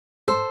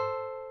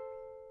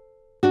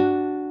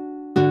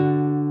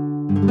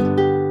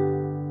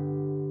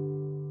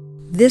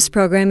This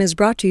program is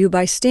brought to you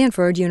by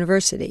Stanford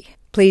University.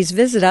 Please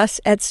visit us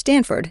at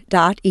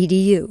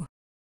stanford.edu.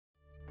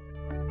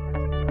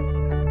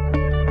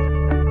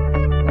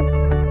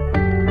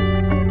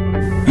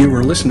 You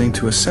are listening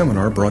to a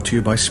seminar brought to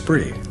you by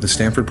SPRI, the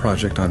Stanford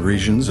Project on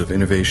Regions of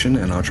Innovation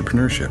and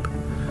Entrepreneurship.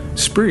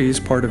 SPRI is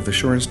part of the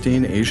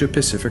Shorenstein Asia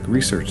Pacific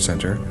Research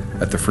Center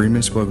at the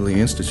Freeman Spogli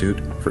Institute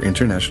for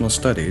International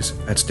Studies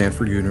at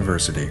Stanford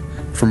University.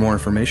 For more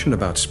information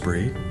about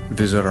SPRI,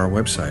 visit our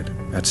website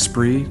at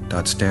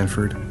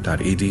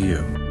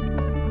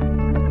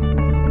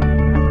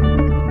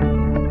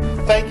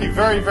spri.stanford.edu. Thank you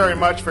very, very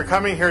much for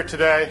coming here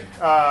today.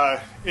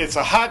 It's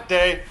a hot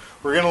day.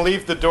 We're going to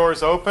leave the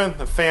doors open,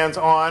 the fans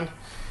on.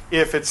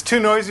 If it's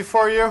too noisy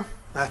for you,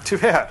 not too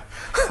bad.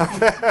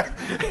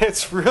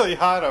 It's really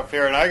hot up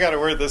here, and I got to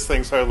wear this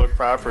thing so I look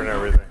proper and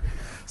everything.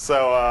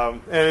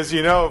 So, and as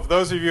you know,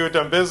 those of you who have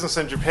done business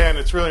in Japan,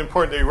 it's really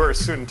important that you wear a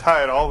suit and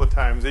tie at all the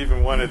times,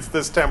 even when it's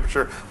this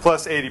temperature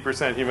plus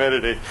 80%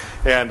 humidity.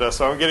 And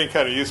so I'm getting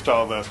kind of used to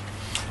all this.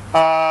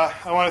 I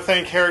want to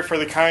thank Harry for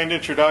the kind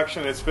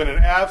introduction. It's been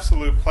an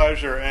absolute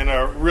pleasure and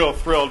a real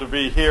thrill to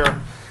be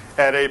here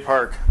at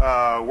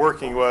APARC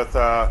working with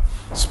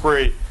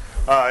SPRI.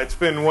 It's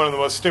been one of the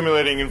most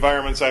stimulating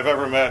environments I've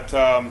ever met,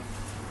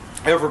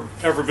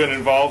 ever been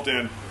involved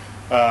in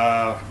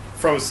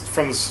from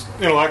this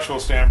intellectual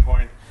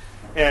standpoint,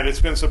 and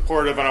it's been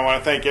supportive, and I want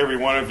to thank every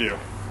one of you.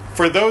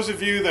 For those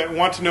of you that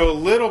want to know a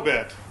little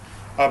bit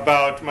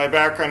about my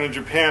background in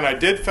Japan, I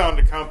did found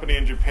a company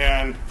in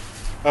Japan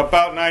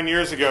about 9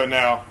 years ago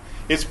now.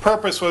 Its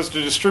purpose was to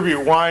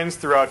distribute wines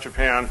throughout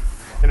Japan,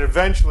 and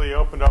eventually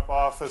opened up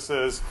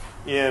offices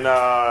in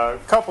a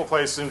couple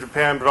places in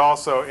Japan, but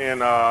also in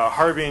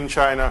Harbin,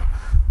 China,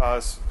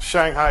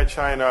 Shanghai,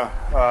 China,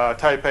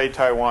 Taipei,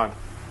 Taiwan.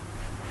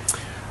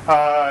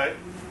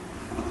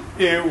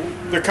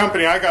 The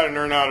company I got to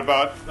learn out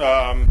about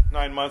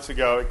 9 months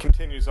ago, it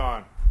continues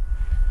on.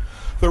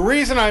 The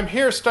reason I'm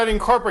here studying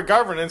corporate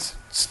governance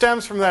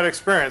stems from that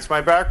experience.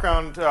 My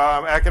background,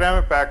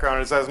 academic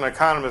background, is as an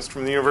economist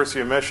from the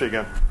University of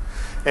Michigan,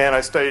 and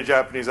I studied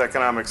Japanese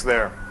economics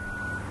there.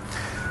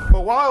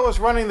 But while I was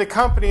running the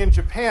company in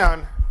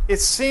Japan, it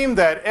seemed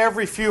that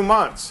every few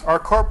months our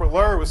corporate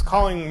lawyer was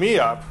calling me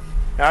up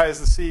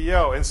as the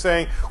CEO and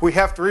saying, we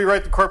have to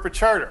rewrite the corporate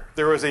charter.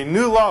 There was a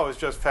new law that was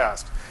just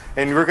passed,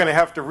 and we're going to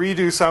have to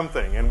redo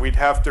something, and we'd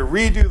have to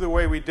redo the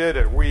way we did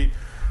it.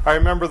 I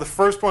remember the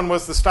first one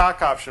was the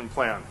stock option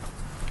plan.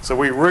 So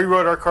we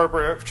rewrote our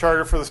corporate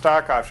charter for the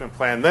stock option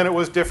plan. Then it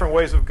was different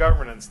ways of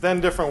governance, then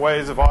different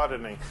ways of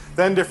auditing,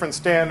 then different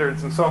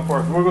standards, and so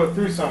forth. We'll go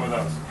through some of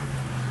those.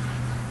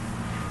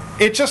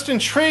 It just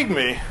intrigued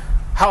me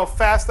how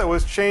fast that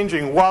was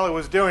changing while it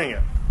was doing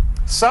it.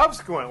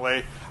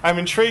 Subsequently, I'm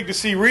intrigued to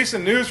see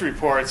recent news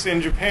reports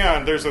in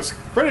Japan. There's a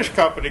British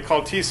company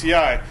called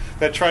TCI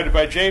that tried to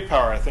buy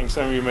J-Power. I think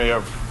some of you may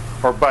have,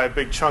 or buy a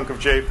big chunk of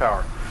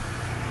J-Power.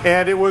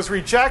 And it was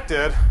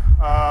rejected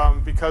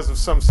because of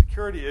some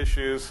security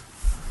issues.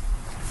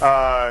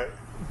 But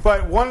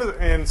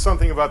and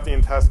something about the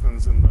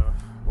intestines and the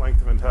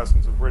length of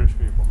intestines of British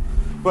people.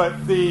 But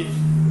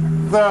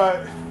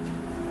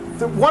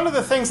one of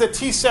the things that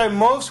TCI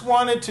most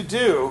wanted to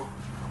do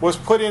was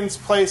put in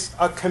place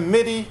a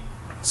committee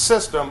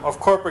system of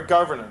corporate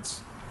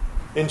governance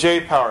in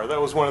J-Power. That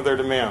was one of their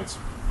demands.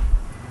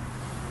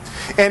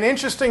 And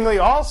interestingly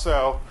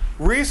also,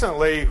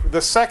 recently, the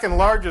second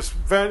largest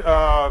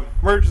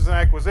mergers and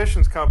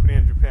acquisitions company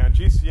in Japan,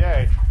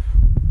 GCA,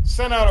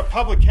 sent out a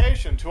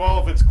publication to all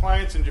of its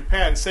clients in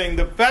Japan saying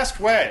the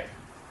best way,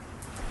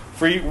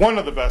 one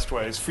of the best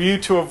ways, for you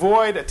to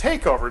avoid a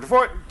takeover,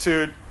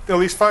 to at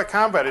least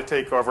combat a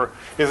takeover,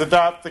 is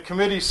adopt the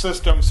committee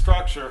system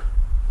structure.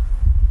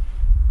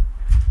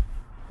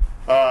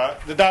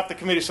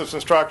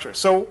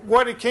 So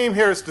what it came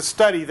here is to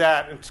study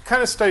that and to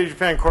kind of study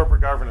Japan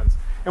corporate governance.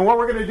 And what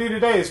we're going to do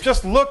today is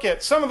just look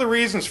at some of the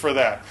reasons for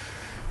that.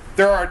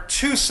 There are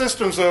two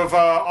systems of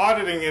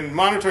auditing and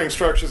monitoring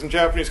structures in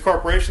Japanese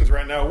corporations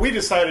right now. We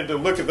decided to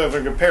look at them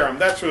and compare them.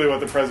 That's really what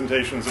the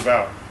presentation is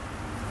about.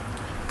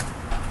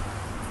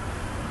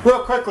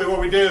 Real quickly,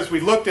 what we did is we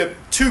looked at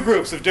two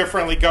groups of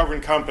differently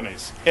governed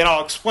companies. And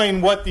I'll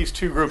explain what these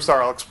two groups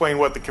are. I'll explain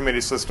what the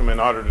committee system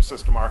and auditor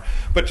system are.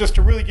 But just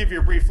to really give you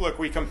a brief look,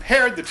 we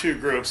compared the two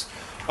groups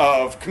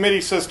of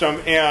committee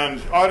system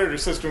and auditor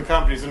system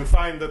companies and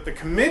find that the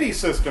committee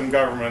system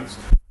governments,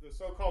 the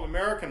so-called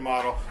American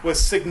model,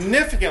 was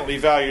significantly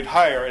valued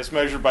higher as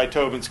measured by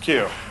Tobin's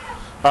Q,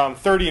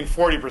 30 and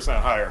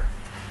 40% higher.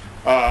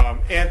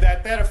 And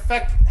that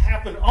effect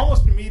happened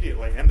almost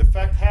immediately, and the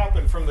effect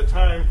happened from the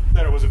time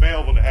that it was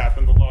available to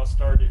happen. The law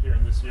started here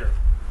in this year.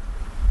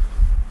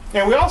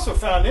 And we also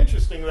found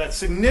interesting that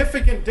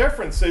significant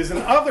differences in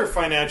other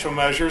financial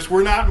measures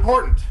were not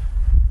important.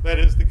 That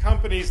is, the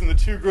companies in the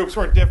two groups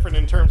weren't different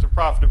in terms of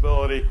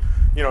profitability,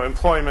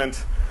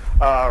 employment,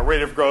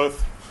 rate of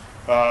growth,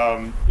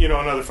 and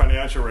other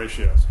financial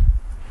ratios.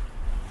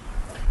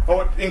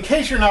 Oh, in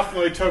case you're not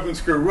familiar with Tobin's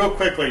Q, real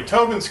quickly,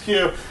 Tobin's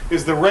Q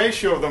is the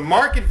ratio of the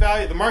market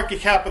value, the market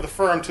cap of the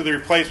firm to the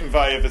replacement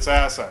value of its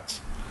assets.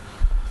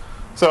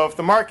 So if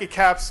the market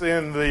cap's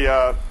in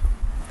the,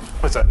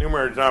 what's that,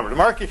 numerator, denominator?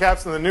 The market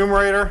cap's in the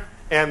numerator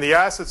and the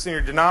assets in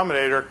your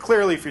denominator,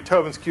 clearly if your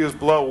Tobin's Q is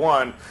below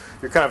 1,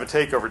 you're kind of a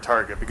takeover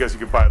target because you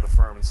could buy the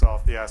firm and sell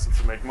off the assets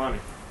and make money.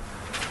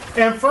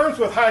 And firms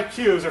with high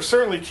Qs, or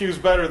certainly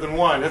Qs better than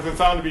 1, have been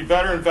found to be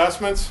better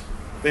investments.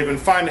 They've been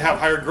found to have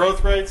higher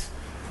growth rates.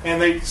 And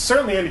they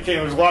certainly indicate,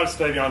 and there's a lot of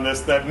study on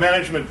this, that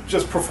management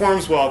just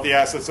performs well at the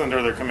assets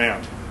under their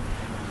command.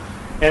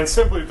 And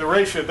simply, the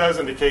ratio does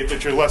indicate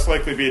that you're less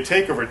likely to be a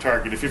takeover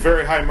target. If you're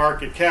very high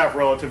market cap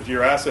relative to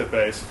your asset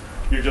base,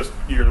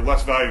 you're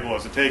less valuable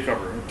as a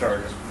takeover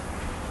target.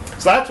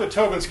 So that's what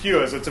Tobin's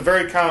Q is. It's a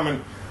very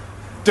common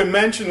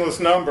dimensionless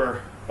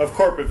number of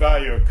corporate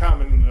value,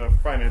 common in the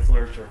finance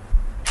literature.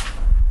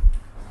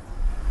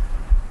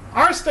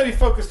 Our study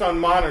focused on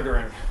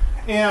monitoring.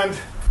 And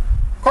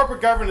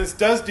corporate governance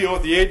does deal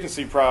with the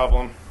agency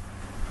problem,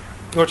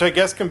 which I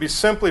guess can be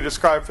simply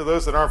described for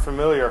those that aren't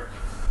familiar.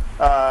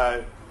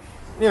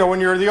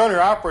 When you're the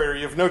owner-operator,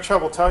 you have no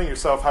trouble telling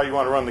yourself how you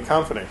want to run the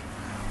company.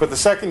 But the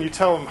second you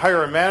tell them,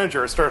 hire a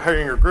manager, or start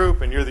hiring your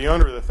group, and you're the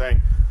owner of the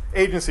thing,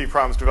 agency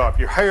problems develop.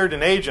 You hired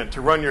an agent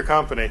to run your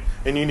company,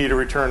 and you need a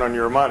return on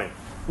your money.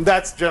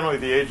 That's generally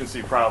the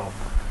agency problem.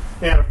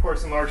 And of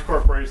course, in large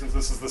corporations,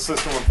 this is the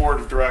system of board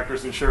of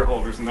directors and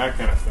shareholders and that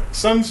kind of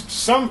thing.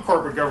 Some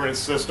corporate governance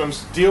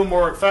systems deal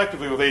more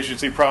effectively with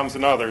agency problems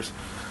than others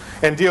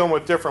and deal them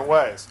with different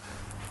ways.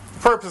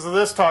 The purpose of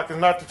this talk is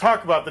not to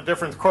talk about the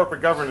different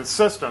corporate governance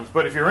systems,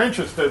 but if you're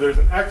interested, there's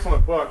an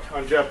excellent book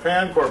on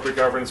Japan corporate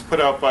governance put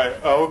out by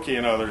Aoki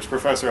and others,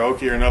 Professor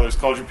Aoki and others,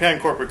 called Japan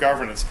Corporate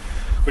Governance,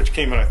 which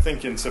came out, I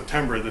think, in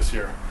September of this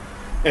year,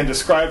 and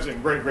describes it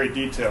in great, great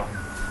detail.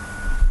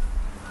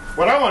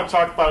 What I want to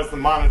talk about is the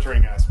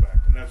monitoring aspect,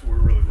 and that's what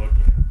we're really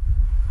looking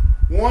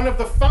at. One of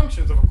the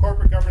functions of a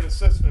corporate governance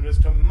system is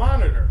to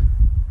monitor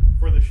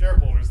for the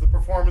shareholders the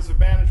performance of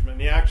management and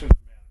the actions of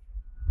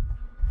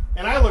management.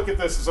 And I look at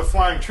this as a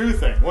flying true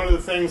thing. One of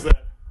the things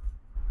that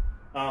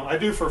I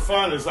do for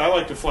fun is I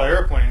like to fly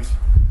airplanes,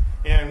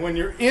 and when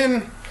you're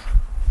in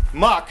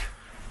muck,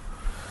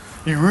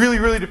 you really,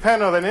 really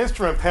depend on an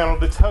instrument panel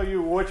to tell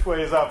you which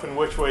way is up and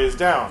which way is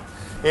down.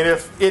 And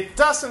if it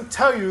doesn't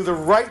tell you the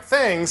right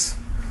things,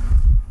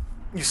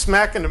 you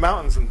smack into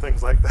mountains and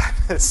things like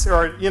that,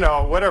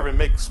 or whatever,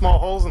 make small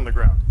holes in the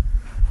ground.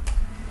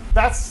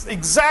 That's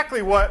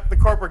exactly what the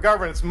corporate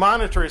governance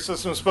monitoring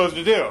system is supposed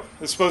to do.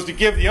 It's supposed to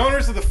give the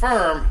owners of the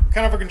firm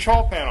kind of a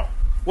control panel.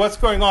 What's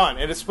going on?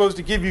 And it's supposed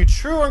to give you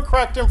true and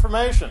correct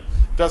information.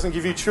 It doesn't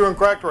give you true and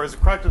correct, or as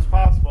correct as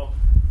possible,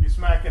 you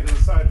smack into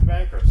the side of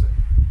bankruptcy.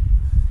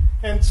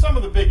 And some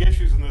of the big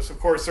issues in this, of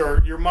course,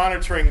 are you're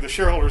monitoring, the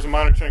shareholders are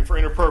monitoring for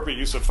inappropriate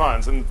use of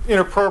funds. And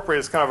inappropriate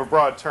is kind of a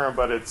broad term,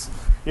 but it's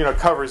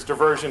covers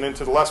diversion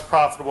into the less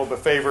profitable but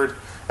favored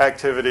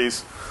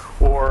activities,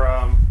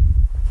 or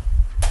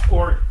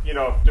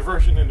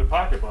diversion into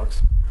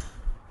pocketbooks,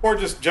 or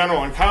just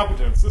general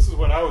incompetence. This is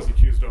what I was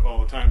accused of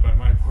all the time by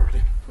my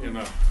board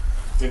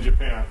in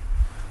Japan.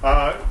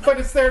 But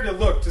it's there to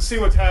look, to see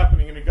what's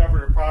happening and to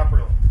govern it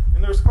properly.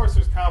 And of course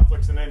there's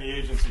conflicts in any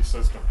agency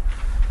system.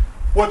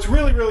 What's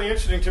really, really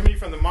interesting to me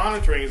from the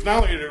monitoring is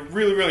not only a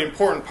really, really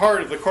important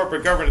part of the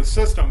corporate governance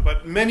system,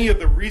 but many of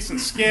the recent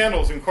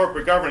scandals in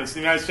corporate governance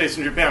in the United States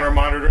and Japan are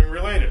monitoring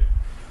related.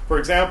 For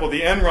example, the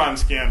Enron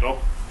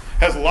scandal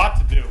has a lot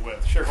to do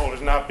with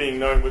shareholders not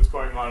knowing what's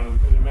going on and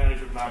the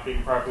management not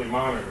being properly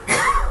monitored.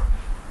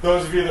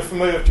 Those of you that are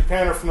familiar with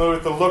Japan are familiar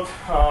with the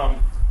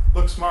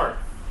Look Smart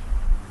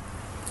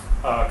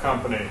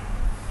company.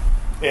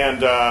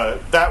 And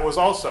that was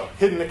also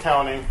hidden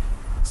accounting.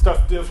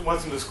 Stuff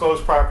wasn't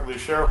disclosed properly to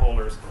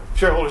shareholders.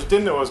 Shareholders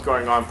didn't know what was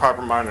going on,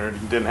 proper monitoring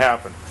didn't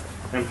happen,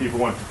 and people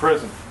went to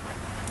prison.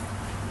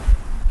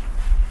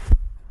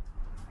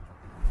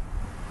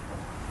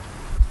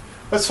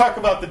 Let's talk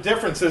about the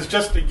differences,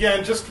 just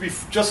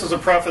as a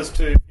preface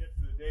to get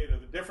to the data,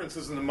 the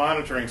differences in the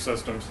monitoring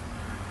systems.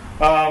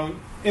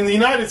 In the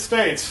United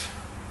States,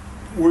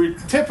 we're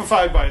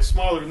typified by a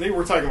smaller,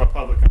 we're talking about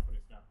public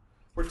companies now,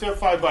 we're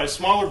typified by a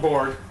smaller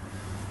board,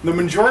 the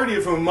majority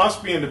of whom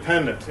must be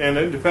independent, and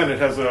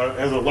independent has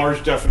a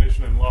large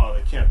definition in law.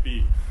 They can't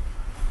be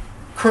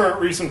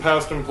current, recent,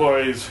 past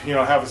employees,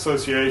 have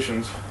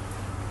associations.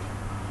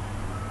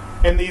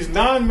 And these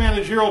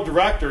non-managerial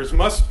directors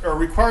are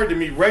required to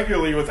meet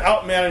regularly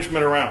without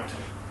management around,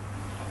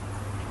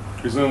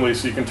 presumably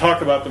so you can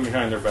talk about them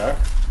behind their back.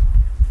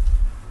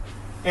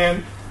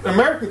 And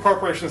American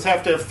corporations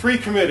have to have 3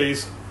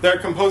 committees that are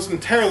composed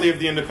entirely of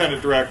the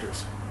independent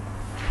directors.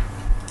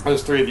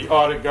 Those 3, the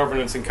audit,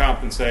 governance, and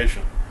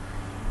compensation.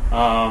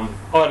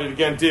 Audit,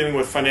 again, dealing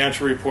with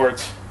financial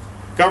reports.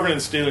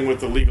 Governance, dealing with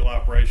the legal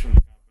operation of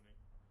the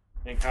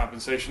company. And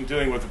compensation,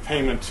 dealing with the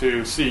payment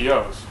to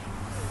CEOs.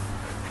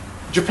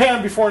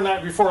 Japan, before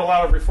a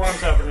lot of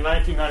reforms happened in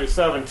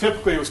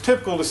 1997, it was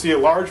typical to see a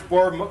large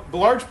board,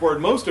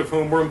 most of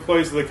whom were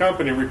employees of the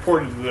company,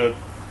 reported to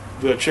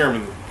the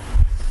chairman.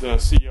 the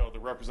CEO, the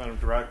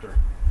representative director.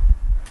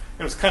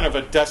 It was kind of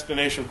a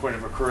destination point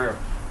of a career.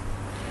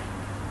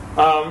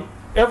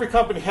 Every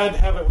company had to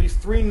have at least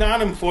 3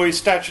 non-employee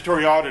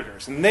statutory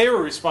auditors, and they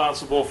were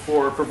responsible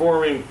for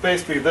performing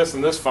basically this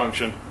and this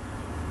function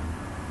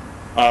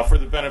for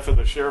the benefit of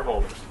the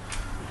shareholders.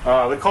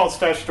 They call it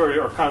statutory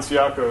or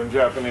kanshiako in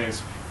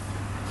Japanese.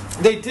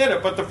 They did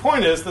it, but the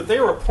point is that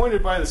they were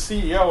appointed by the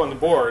CEO and the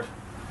board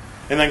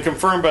and then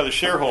confirmed by the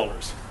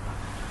shareholders.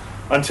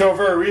 Until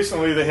very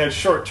recently, they had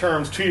short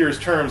terms, 2 years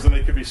terms, and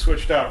they could be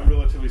switched out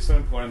relatively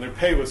simply, and their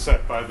pay was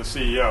set by the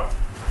CEO.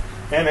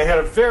 And they had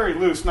a very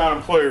loose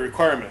non-employee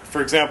requirement.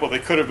 For example, they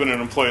could have been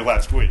an employee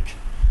last week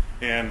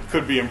and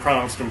could be in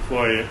pronounced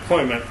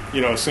employment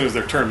as soon as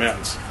their term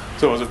ends.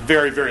 So it was a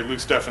very, very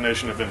loose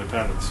definition of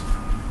independence.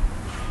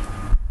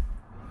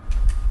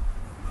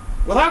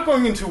 Without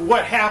going into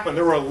what happened,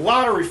 there were a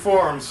lot of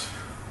reforms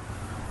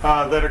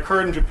that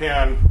occurred in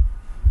Japan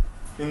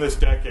in this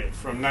decade,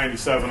 from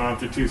 97 on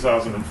through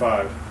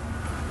 2005.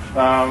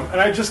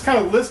 And I just kind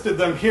of listed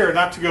them here,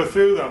 not to go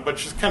through them, but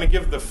just kind of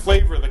give the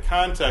flavor, the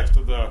context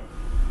of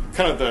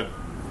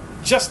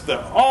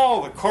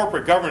all the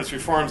corporate governance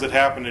reforms that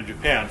happened in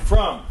Japan,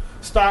 from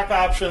stock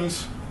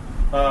options,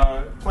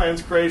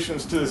 plans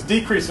creations, to this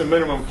decrease in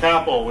minimum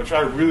capital, which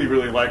I really,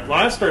 really liked. When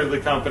I started the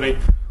company,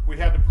 we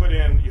had to put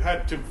in,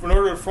 in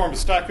order to form a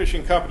stock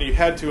issuing company, you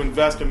had to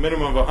invest a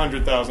minimum of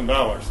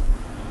 $100,000,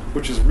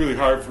 which is really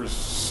hard for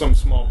some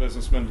small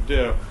businessmen to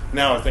do.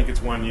 Now I think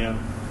it's 1 yen.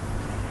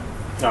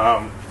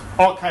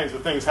 All kinds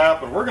of things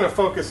happen. We're going to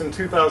focus in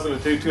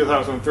 2002,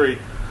 2003.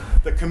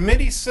 The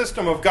committee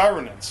system of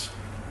governance,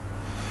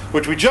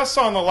 which we just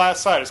saw on the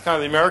last slide, is kind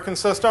of the American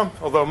system,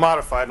 although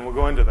modified, and we'll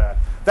go into that.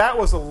 That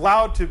was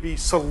allowed to be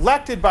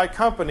selected by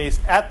companies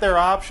at their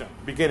option,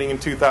 beginning in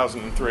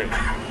 2003.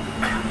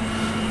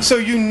 So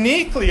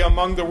uniquely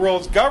among the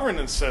world's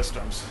governance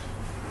systems,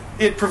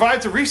 it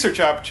provides a research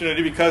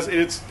opportunity because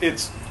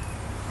it's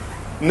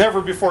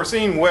never before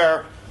seen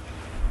where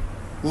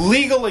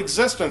legal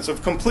existence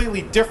of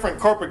completely different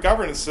corporate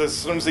governance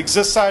systems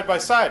exists side by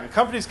side, and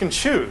companies can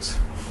choose.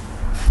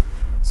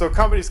 So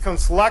companies can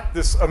select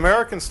this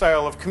American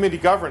style of committee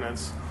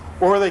governance,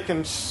 or they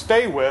can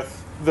stay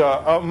with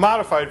the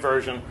modified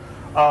version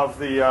of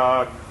the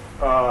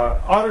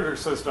auditor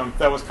system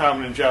that was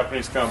common in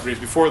Japanese companies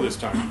before this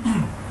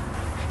time.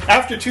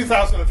 After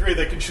 2003,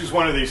 they could choose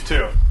one of these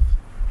two.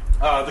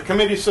 The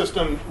committee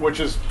system,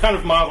 which is kind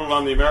of modeled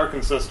on the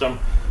American system,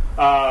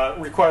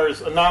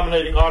 requires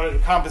nominating audit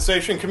and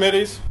compensation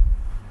committees,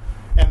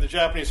 and the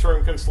Japanese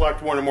firm can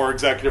select one or more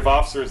executive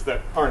officers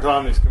that aren't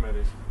on these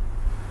committees.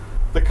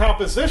 The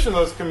composition of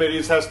those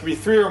committees has to be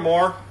 3 or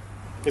more.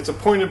 It's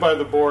appointed by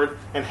the board,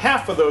 and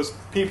half of those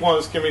people on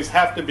those committees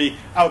have to be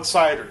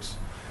outsiders.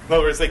 In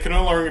other words, they can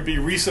no longer be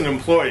recent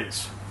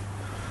employees.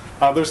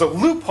 There's a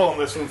loophole in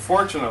this,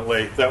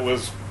 unfortunately, that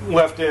was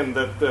left in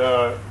that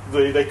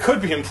they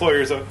could be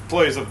employees of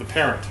the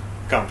parent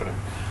company,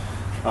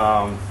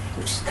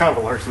 which is kind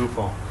of a large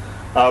loophole.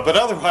 But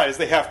otherwise,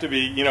 they have to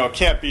be,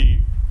 can't be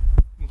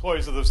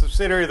employees of the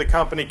subsidiary of the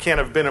company, can't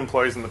have been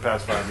employees in the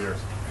past 5 years.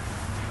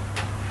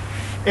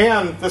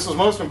 And this is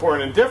most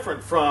important and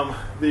different from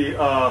the,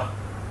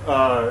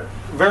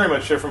 very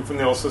much different from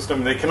the old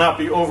system. They cannot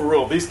be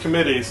overruled. These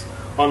committees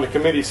on the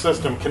committee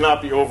system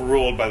cannot be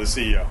overruled by the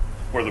CEO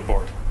or the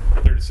board.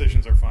 Their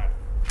decisions are final.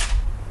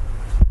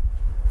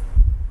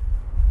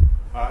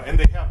 And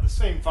they have the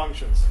same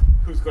functions.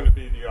 Who's going to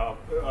be the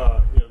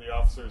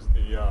officers,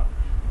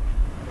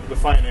 the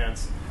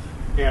finance,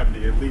 and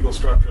the legal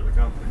structure of the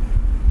company.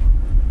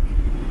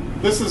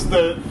 This is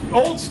the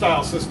old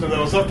style system that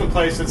was left in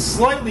place. It's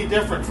slightly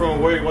different from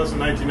the way it was in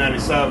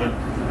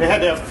 1997. They had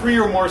to have 3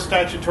 or more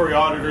statutory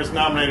auditors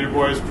nominated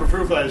boys,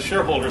 preferred by the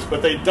shareholders,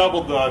 but they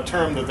doubled the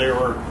term that they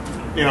were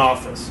in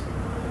office.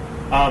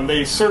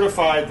 They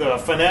certified the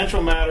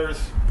financial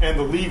matters and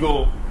the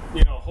legal,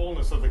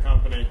 wholeness of the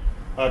company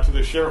to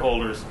the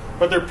shareholders,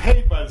 but they're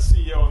paid by the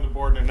CEO and the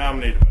board, and they're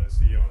nominated by the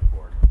CEO and the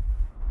board.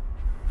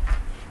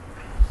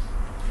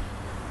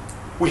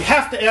 We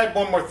have to add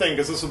one more thing,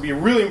 because this will be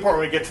really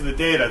important when we get to the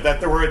data, that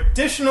there were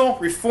additional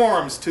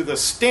reforms to the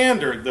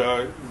standard,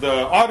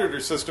 the auditor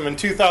system in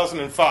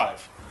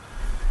 2005.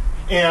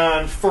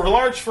 And for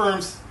large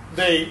firms,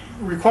 they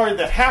required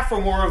that half or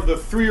more of the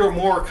 3 or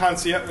more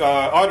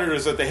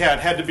auditors that they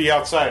had to be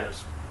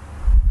outsiders.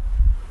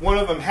 One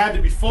of them had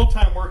to be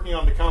full-time working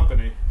on the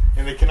company,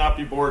 and they cannot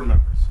be board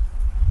members.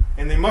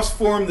 And they must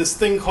form this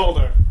thing called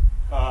an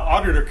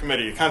auditor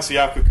committee, a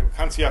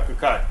kanshiako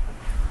kai.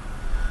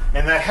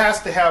 And that has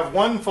to have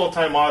one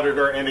full-time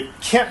auditor, and it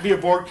can't be a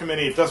board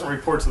committee. It doesn't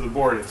report to the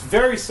board. It's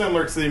very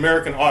similar to the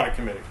American Audit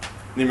Committee,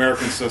 the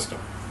American system.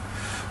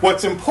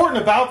 What's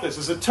important about this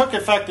is it took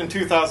effect in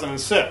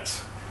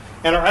 2006.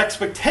 And our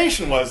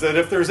expectation was that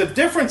if there's a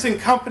difference in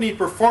company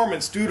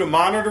performance due to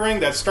monitoring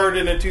that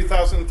started in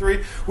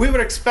 2003, we would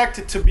expect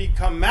it to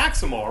become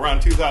maximal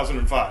around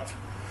 2005.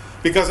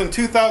 Because in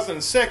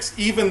 2006,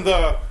 even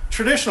the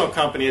traditional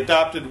company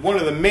adopted one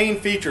of the main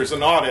features,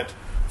 an audit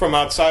from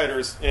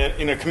outsiders,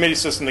 in a committee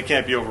system that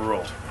can't be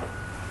overruled.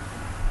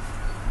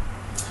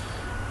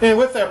 And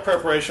with that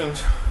preparation,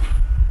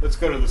 let's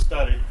go to the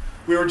study.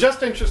 We were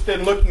just interested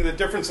in looking at the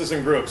differences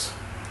in groups.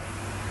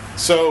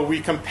 So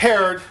we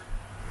compared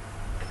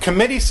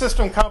committee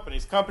system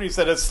companies, companies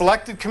that had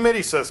selected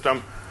committee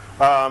system,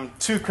 to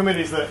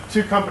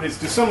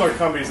similar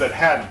companies that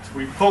hadn't.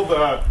 We pulled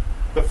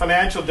the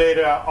financial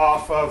data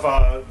off of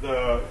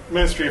the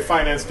Ministry of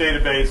Finance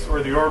database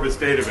or the Orbis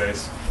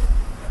database.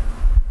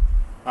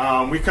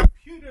 We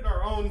computed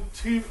our own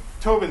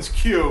Tobin's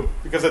cube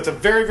because it's a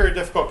very, very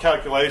difficult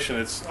calculation.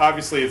 It's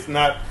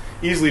not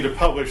easily to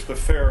publish the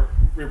fair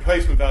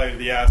replacement value of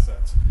the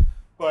assets.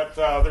 But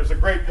there's a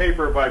great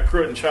paper by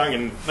Pruitt and Chung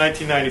in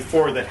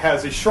 1994 that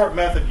has a short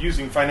method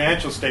using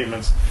financial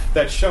statements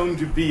that's shown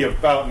to be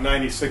about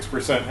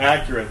 96%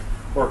 accurate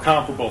or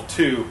comparable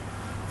to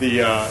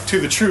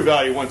the true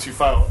value once you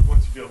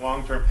do it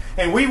long term.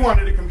 And we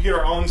wanted to compute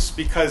our own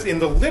because in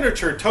the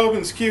literature,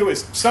 Tobin's Q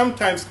is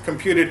sometimes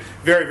computed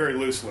very, very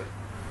loosely.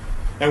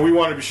 And we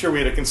wanted to be sure we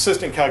had a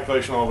consistent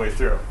calculation all the way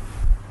through.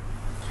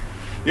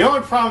 The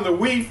only problem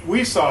that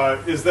we saw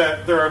is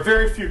that there are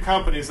very few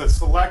companies that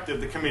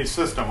selected the committee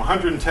system,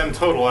 110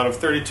 total out of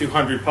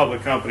 3,200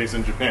 public companies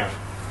in Japan.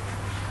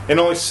 And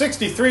only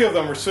 63 of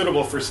them were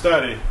suitable for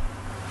study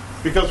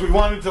because we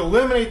wanted to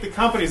eliminate the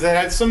companies that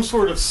had some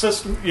sort of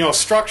system,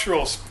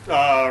 structural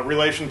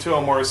relation to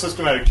them or a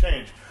systematic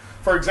change.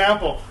 For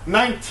example,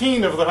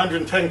 19 of the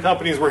 110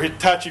 companies were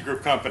Hitachi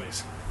Group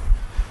companies.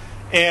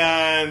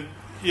 And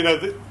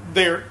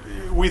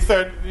we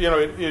thought,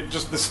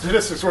 the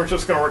statistics weren't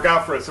just going to work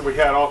out for us. So we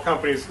had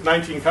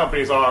 19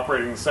 companies all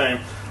operating the same.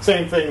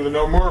 Same thing, the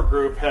Nomura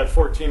Group had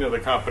 14 of the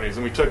companies,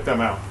 and we took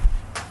them out.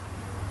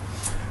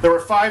 There were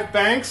 5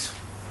 banks.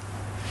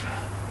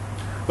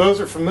 Those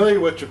who are familiar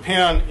with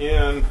Japan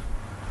in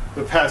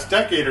the past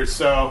decade or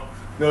so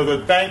know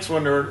that banks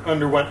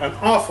underwent an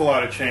awful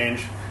lot of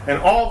change, and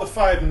all the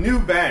 5 new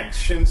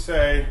banks,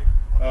 Shinsei,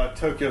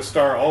 Tokyo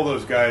Star, all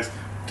those guys,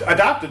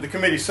 adopted the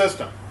committee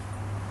system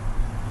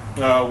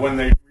when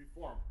they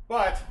reformed.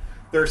 But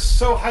they're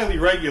so highly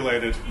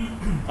regulated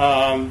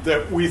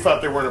that we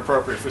thought they weren't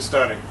appropriate for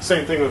study.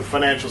 Same thing with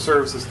financial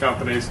services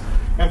companies.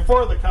 And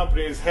 4 of the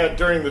companies had,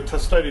 during the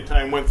study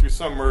time, went through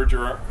some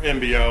merger or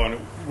MBO, and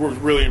it was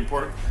really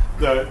important.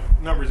 The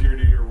numbers year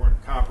to year weren't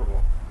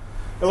comparable.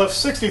 It left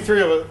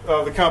 63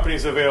 of the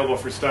companies available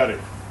for study.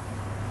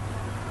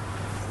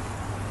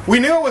 We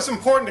knew it was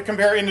important to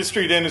compare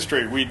industry to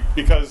industry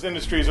because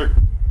industries are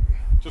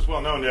just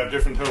well known to have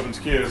different Tobin's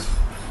Qs.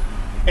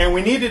 And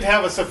we needed to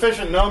have a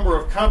sufficient number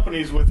of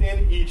companies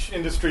within each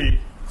industry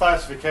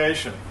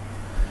classification.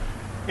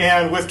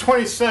 And with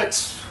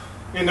 26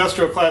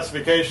 industrial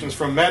classifications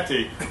from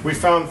METI, we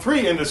found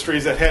 3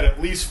 industries that had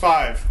at least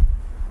 5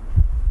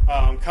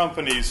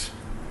 companies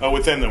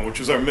within them, which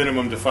was our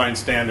minimum defined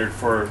standard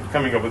for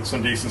coming up with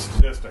some decent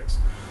statistics.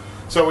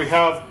 So we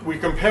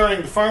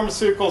comparing the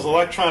pharmaceuticals,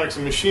 electronics,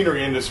 and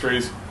machinery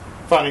industries.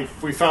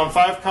 We found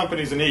 5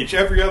 companies in each.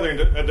 Every other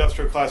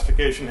industrial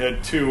classification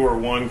had 2 or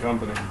 1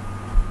 company.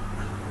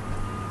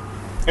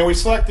 And we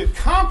selected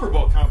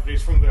comparable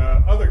companies from the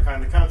other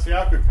kind, the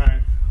Kansayaku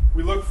kind.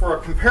 We looked for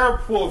a comparable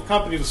pool of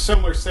companies with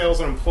similar sales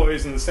and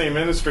employees in the same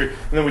industry,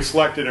 and then we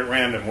selected at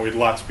random. We had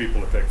lots of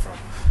people to pick from.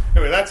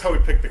 Anyway, that's how we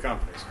picked the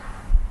companies.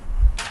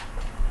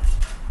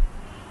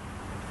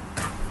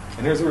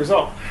 And here's the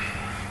result.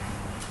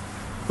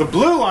 The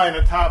blue line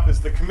at top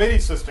is the committee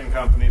system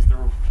companies. The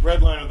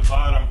red line at the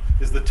bottom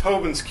is the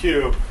Tobin's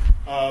Q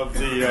of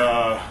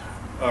the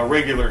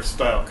regular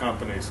style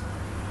companies.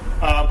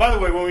 By the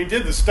way, when we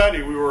did the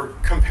study, we were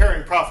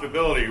comparing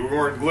profitability. We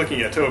weren't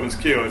looking at Tobin's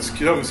Q.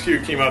 Tobin's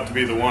Q came out to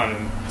be the one,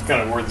 and it's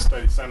kind of where the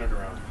study centered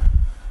around.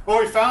 What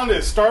we found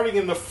is, starting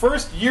in the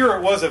first year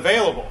it was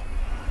available,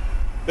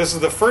 this is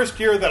the first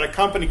year that a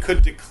company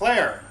could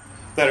declare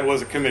that it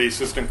was a committee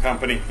system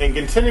company, and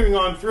continuing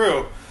on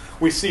through,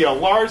 we see a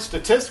large,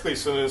 statistically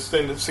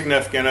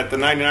significant, at the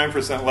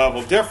 99%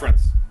 level,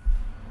 difference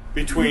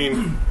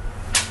between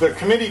the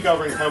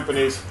committee-governed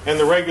companies and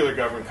the regular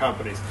governed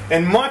companies.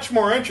 And much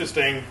more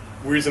interesting,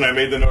 reason I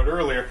made the note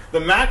earlier, the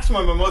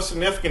maximum and most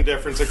significant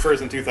difference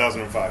occurs in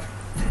 2005.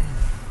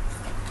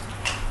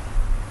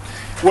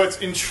 What's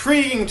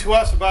intriguing to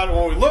us about it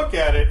when we look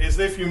at it is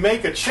that if you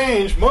make a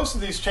change, most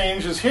of these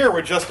changes here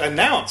were just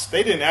announced.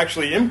 They didn't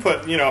actually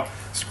input,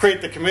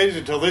 create the committees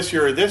until this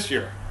year or this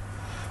year.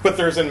 But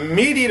there's an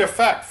immediate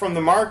effect from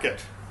the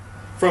market,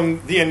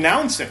 from the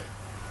announcing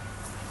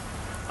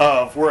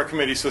of we're a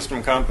committee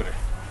system company.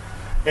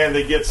 And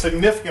they get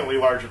significantly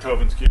larger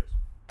Tobin's Qs.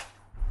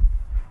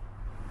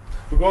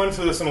 We'll go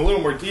into this in a little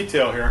more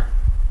detail here.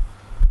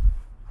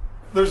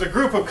 There's a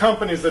group of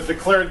companies that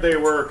declared they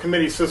were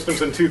committee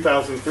systems in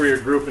 2003, a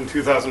group in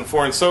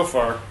 2004, and so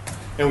far.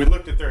 And we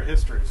looked at their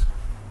histories.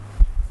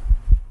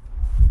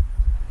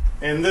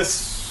 And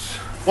this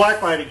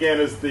black line, again,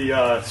 is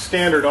the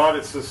standard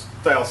audit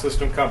style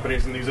system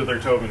companies, and these are their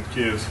Tobin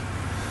Qs.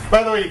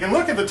 By the way, you can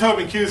look at the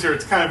Tobin Qs here.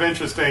 It's kind of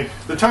interesting.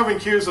 The Tobin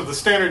Qs of the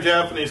standard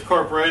Japanese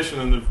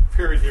corporation in the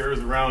period here is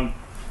around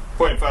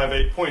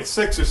 0.58,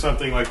 0.6 or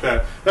something like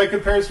that. That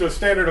compares to a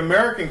standard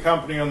American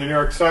company on the New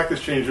York Stock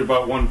Exchange of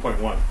about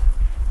 1.1,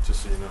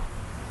 just so you know.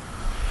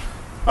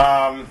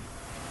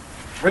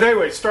 But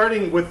anyway,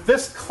 starting with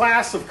this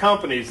class of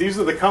companies, these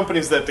are the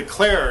companies that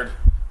declared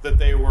that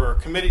they were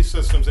committee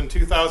systems in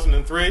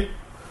 2003.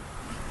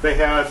 They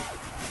had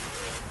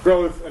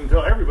growth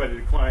until everybody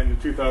declined in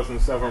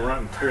 2007. We're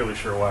not entirely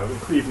sure why,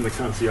 even the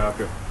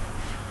Conciliaco.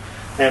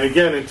 And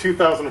again, in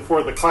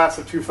 2004, the class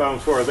of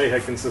 2004, they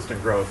had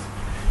consistent growth.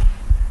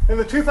 And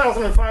the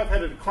 2005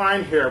 had a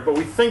decline here, but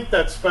we think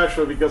that's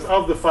special because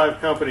of the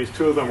 5 companies,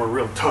 2 of them were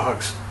real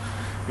dogs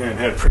and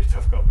had a pretty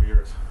tough couple of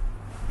years.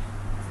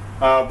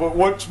 But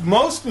what's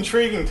most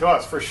intriguing to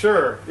us, for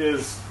sure,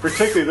 is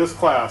particularly this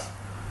class.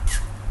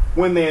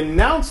 When they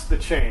announced the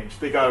change,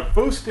 they got a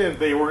boost in.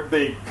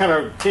 They kind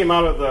of came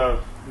out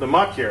of the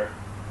muck here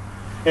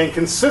and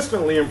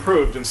consistently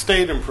improved and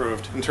stayed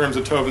improved in terms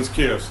of Tobin's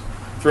Qs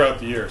throughout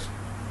the years.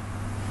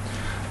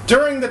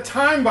 During the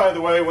time, by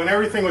the way, when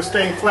everything was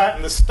staying flat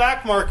in the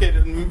stock market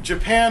in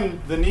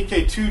Japan, the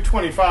Nikkei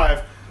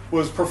 225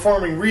 was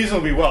performing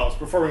reasonably well. It was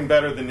performing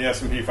better than the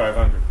S&P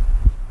 500.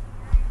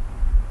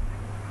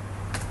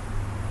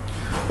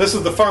 This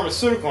is the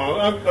pharmaceutical.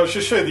 I'll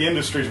just show you the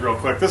industries real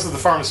quick. This is the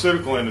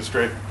pharmaceutical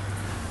industry.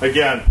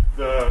 Again,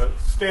 the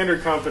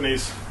standard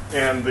companies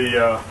and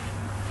the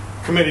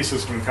committee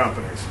system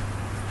companies.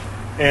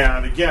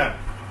 And again,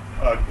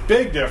 a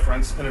big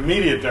difference, an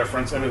immediate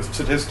difference, and a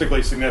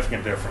statistically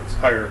significant difference,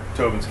 higher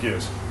Tobin's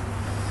Qs.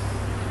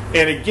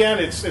 And again,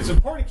 it's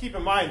important to keep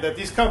in mind that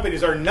these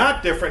companies are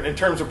not different in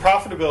terms of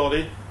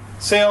profitability,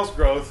 sales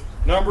growth,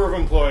 number of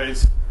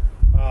employees,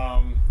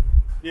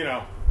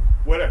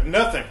 whatever,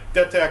 nothing,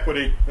 debt to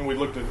equity, and we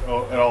looked at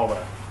all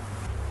that.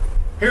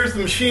 Here's the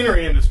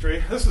machinery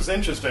industry. This is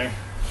interesting.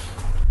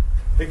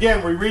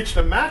 Again, we reached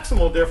a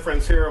maximal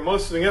difference here, a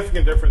most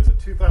significant difference in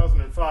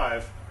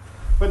 2005.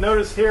 But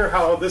notice here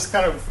how this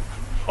kind of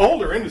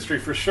older industry,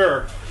 for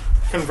sure,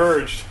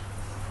 converged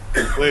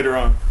later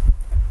on.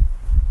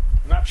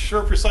 I'm not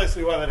sure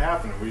precisely why that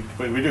happened,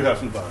 but we do have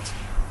some thoughts.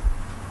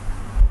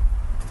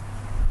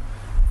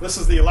 This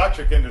is the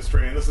electric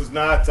industry, and this is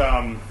not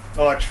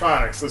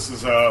electronics. This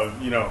is,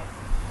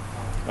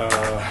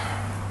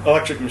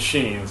 electric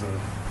machines and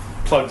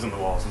plugs in the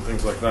walls and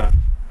things like that.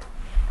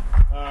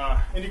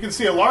 And you can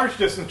see a large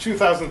distance in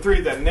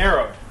 2003 that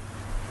narrowed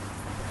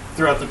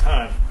throughout the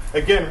time.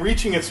 Again,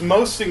 reaching its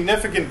most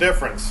significant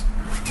difference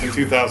in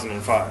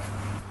 2005.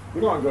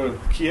 We don't want to go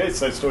to key 8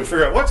 sites until we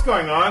figure out what's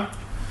going on.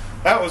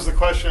 That was the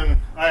question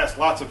I asked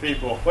lots of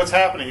people. What's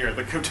happening here?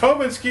 The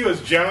Tobin's Q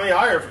is generally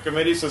higher for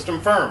committee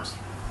system firms.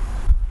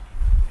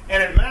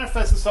 And it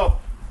manifests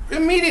itself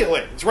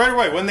immediately. It's right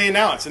away when they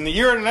announce. In the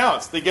year it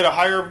announced, they get a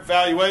higher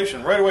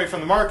valuation right away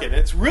from the market. And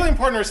it's really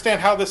important to understand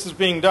how this is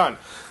being done.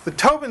 The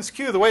Tobin's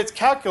Q, the way it's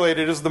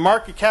calculated, is the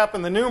market cap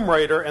in the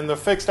numerator and the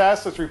fixed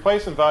assets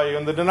replacement value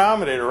in the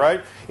denominator,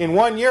 right? In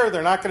 1 year,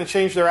 they're not going to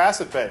change their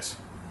asset base.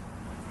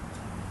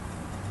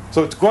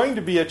 So it's going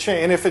to be a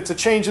change. And if it's a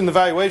change in the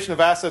valuation of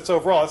assets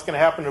overall, it's going to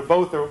happen to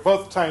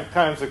both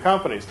times of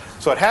companies.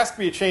 So it has to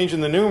be a change in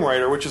the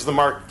numerator, which is the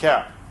market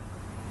cap.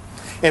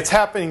 It's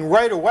happening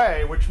right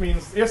away, which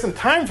means there isn't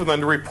time for them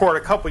to report a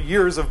couple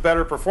years of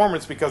better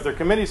performance because they're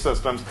committee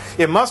systems.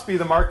 It must be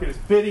the market is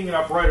bidding it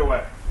up right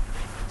away.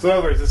 So in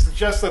other words, it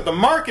suggests that the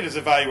market is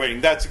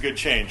evaluating that's a good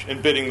change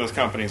and bidding those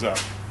companies up.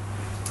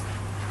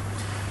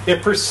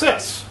 It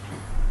persists,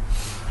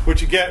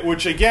 which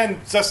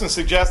again doesn't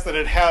suggest that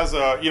it has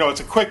it's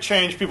a quick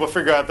change. People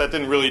figure out that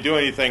didn't really do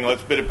anything.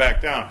 Let's bid it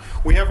back down.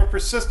 We have a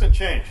persistent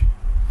change.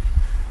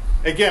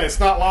 Again, it's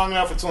not long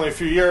enough. It's only a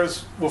few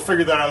years. We'll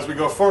figure that out as we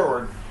go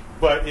forward.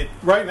 But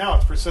right now,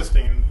 it's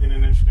persisting in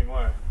an interesting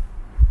way.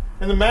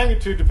 And the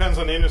magnitude depends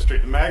on the industry.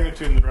 The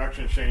magnitude and the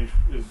direction of change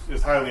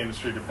is highly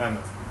industry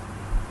dependent.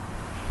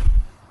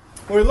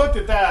 When we looked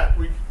at that,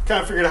 we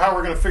kind of figured out how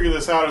we're going to figure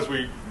this out as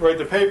we write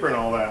the paper and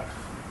all that.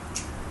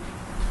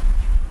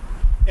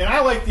 And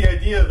I like the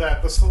idea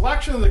that the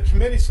selection of the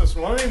committee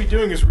system, what I'm going to be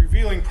doing is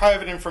revealing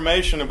private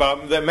information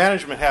that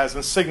management has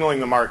and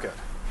signaling the market.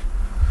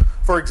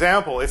 For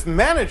example, if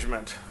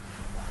management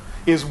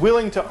is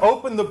willing to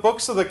open the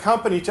books of the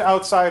company to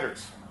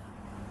outsiders,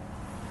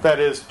 that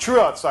is,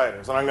 true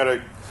outsiders, and I'm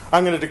going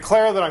to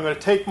declare that I'm going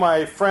to take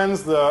my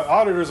friends, the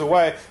auditors,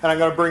 away, and I'm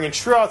going to bring in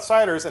true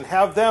outsiders and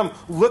have them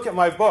look at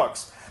my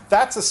books,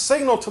 that's a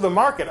signal to the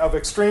market of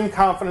extreme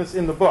confidence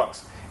in the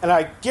books. And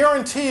I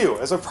guarantee you,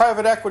 as a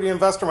private equity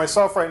investor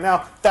myself right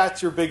now,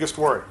 that's your biggest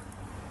worry.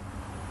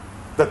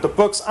 That the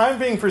books I'm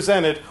being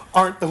presented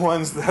aren't the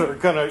ones that are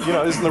going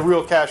to, isn't the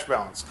real cash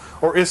balance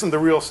or isn't the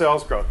real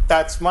sales growth.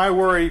 That's my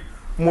worry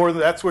more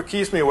than that's what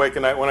keeps me awake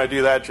at night when I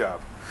do that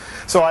job.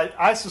 So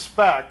I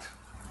suspect,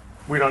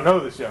 we don't know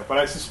this yet, but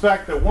I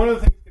suspect that one of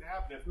the things that can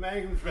happen if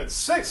management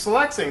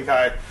selects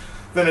Inkai,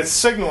 then it's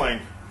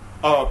signaling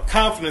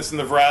confidence in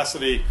the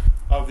veracity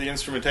of the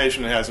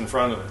instrumentation it has in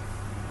front of it.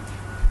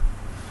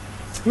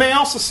 It may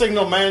also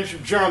signal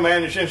general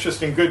managed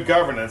interest in good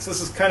governance. This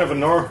is kind of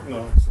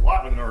it's a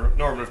lot of a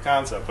normative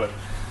concept, but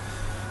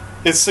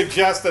it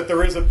suggests that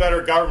there is a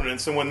better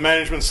governance, and when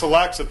management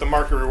selects it, the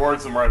market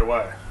rewards them right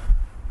away.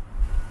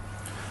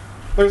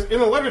 In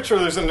the literature,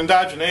 there's an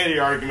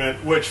endogeneity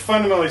argument, which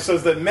fundamentally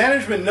says that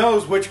management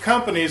knows which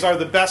companies are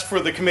the best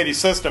for the committee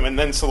system and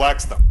then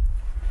selects them.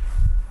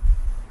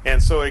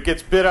 And so it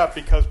gets bid up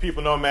because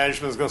people know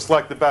management is going to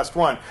select the best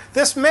one.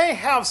 This may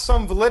have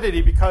some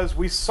validity because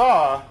we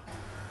saw,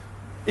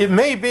 it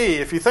may be,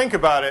 if you think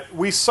about it,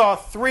 we saw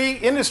 3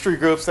 industry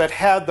groups that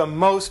had the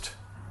most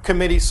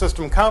committee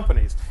system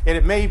companies. And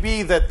it may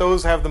be that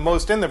those have the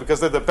most in there because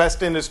they're the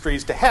best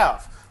industries to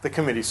have the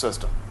committee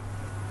system.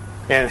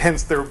 And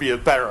hence there will be a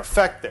better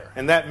effect there.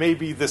 And that may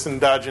be this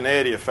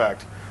endogeneity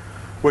effect,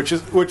 which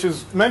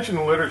is mentioned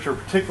in literature,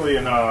 particularly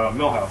in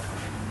Milhouse.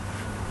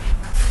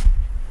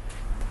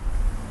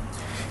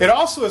 It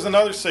also is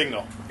another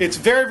signal. It's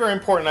very, very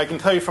important. I can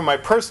tell you from my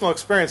personal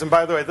experience, and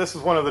by the way, this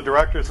is one of the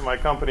directors of my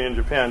company in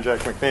Japan,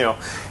 Jack McNeil,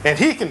 and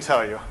he can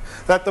tell you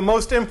that the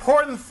most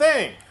important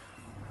thing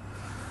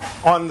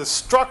on the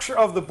structure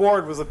of the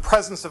board was the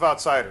presence of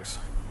outsiders.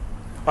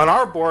 On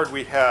our board,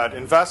 we had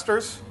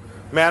investors,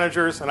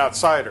 managers, and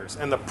outsiders,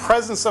 and the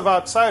presence of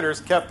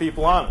outsiders kept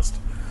people honest.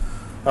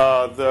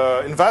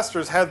 The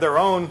investors had their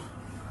own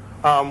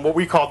what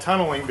we call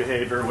tunneling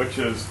behavior, which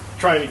is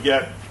trying to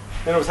get,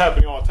 and it was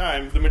happening all the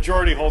time, the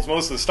majority holds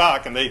most of the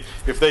stock, and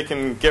if they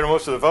can get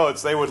most of the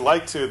votes, they would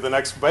like to, the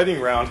next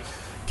bidding round,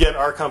 get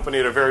our company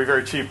at a very,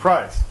 very cheap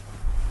price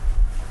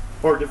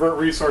or divert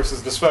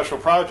resources to special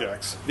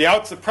projects.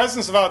 The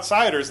presence of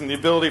outsiders and the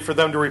ability for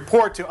them to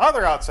report to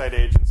other outside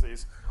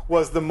agencies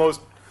was the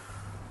most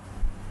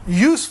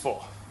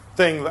useful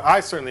thing, that I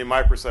certainly, in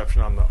my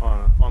perception,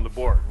 on the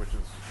board, which is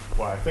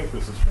why I think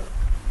this is true.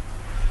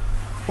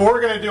 What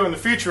we're going to do in the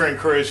future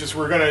inquiry is just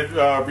we're going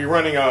to be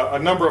running a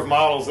number of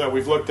models that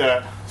we've looked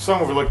at. Some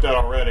we've looked at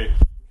already.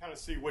 Kind of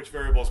see which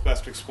variables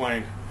best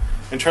explain,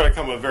 and try to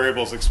come up with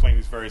variables that explain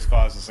these various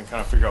causes and kind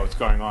of figure out what's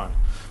going on.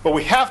 But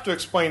we have to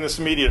explain this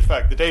immediate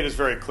effect. The data is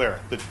very clear.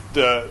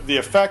 The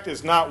effect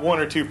is not 1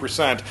 or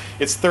 2%.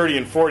 It's 30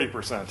 and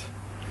 40%.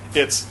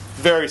 It's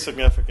very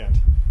significant.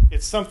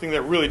 It's something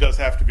that really does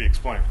have to be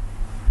explained.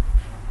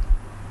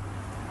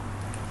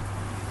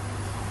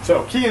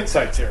 So, key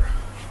insights here.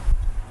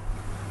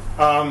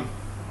 I'll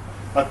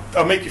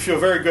make you feel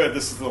very good.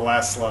 This is the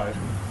last slide.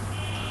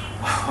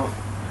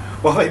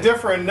 Well, they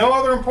differ in no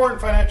other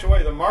important financial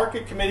way. The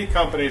market committee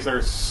companies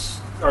are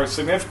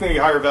significantly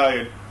higher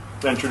valued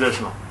than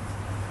traditional.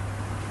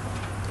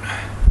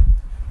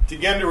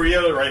 Again, to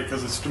reiterate,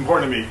 because it's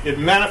important to me, it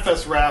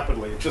manifests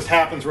rapidly. It just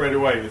happens right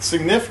away. It's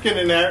significant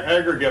in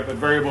aggregate, but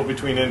variable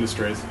between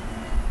industries.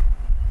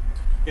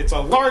 It's a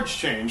large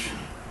change,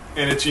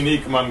 and it's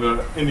unique among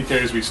the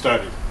indicators we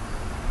studied.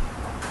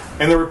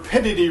 And the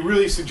rapidity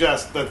really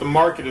suggests that the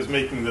market is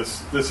making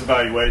this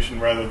evaluation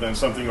rather than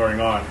something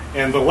going on.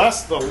 And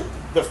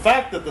the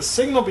fact that the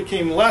signal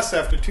became less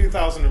after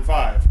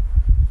 2005,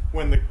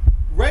 when the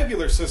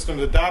regular system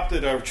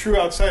adopted a true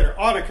outsider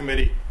audit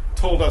committee,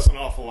 told us an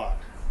awful lot.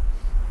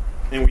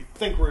 And we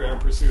think we're going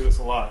to pursue this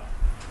a lot.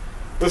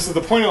 This is the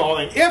point of the whole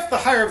thing. If the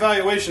higher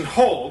valuation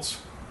holds,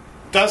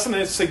 doesn't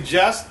it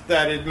suggest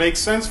that it makes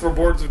sense for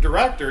boards of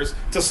directors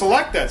to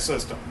select that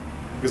system?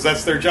 Because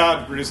that's their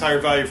job, to produce higher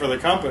value for their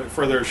company,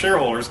 for their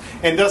shareholders.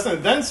 And doesn't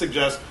it then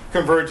suggest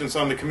convergence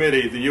on the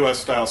committee, the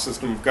U.S.-style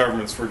system of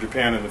governance for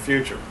Japan in the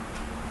future?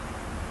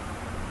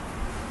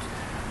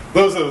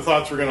 Those are the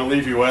thoughts we're going to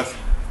leave you with.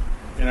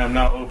 And I'm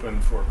now open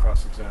for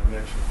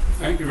cross-examination.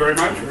 Thank you very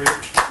much.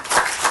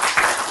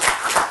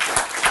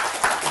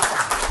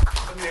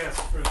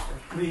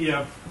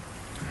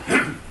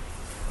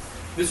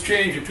 This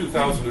change in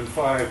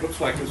 2005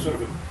 looks like it's sort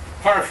of a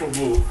partial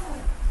move,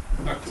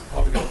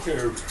 probably not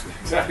clear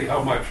exactly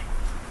how much,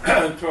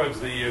 towards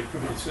the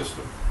committee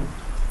system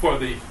for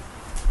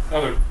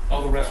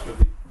all the rest of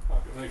the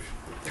population.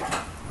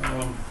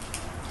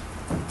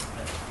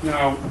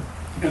 Now,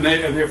 and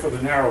therefore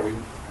the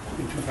narrowing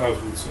in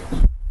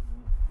 2006.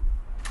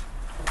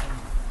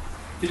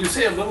 Can you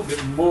say a little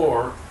bit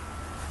more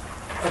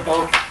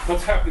about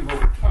what's happening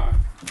over time?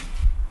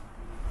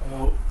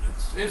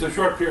 It's a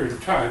short period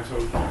of time, so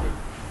it's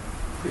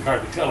pretty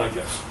hard to tell, I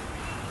guess.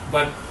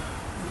 But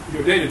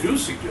your data do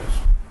suggest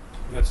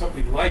that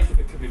something like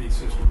the committee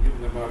system,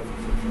 given the amount of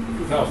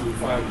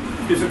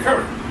 2005, is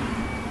occurring.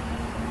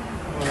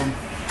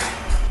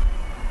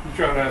 I'm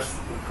trying to ask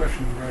the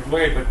question the right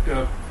way, but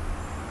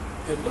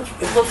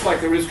it looks like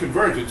there is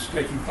convergence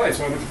taking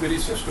place on the committee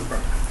system.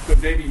 But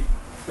maybe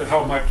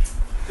how much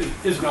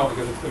is now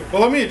going to clear.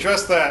 Well, let me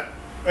address that,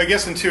 I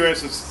guess, in 2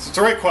 instances. It's a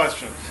great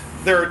question.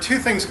 There are 2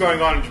 things going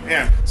on in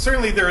Japan.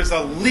 Certainly there is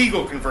a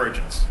legal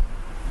convergence.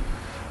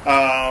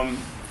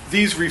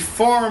 These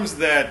reforms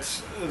that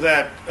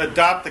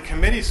adopt the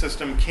committee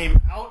system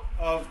came out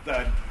of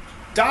the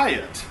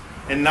diet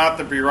and not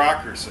the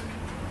bureaucracy.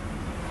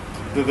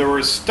 There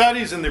were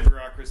studies in the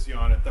bureaucracy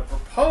on it. The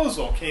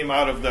proposal came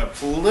out of the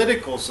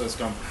political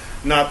system,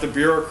 not the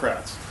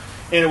bureaucrats.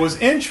 And it was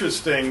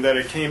interesting that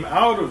it came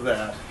out of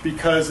that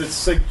because it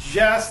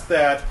suggests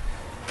that,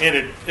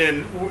 and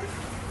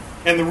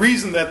And the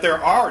reason that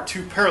there are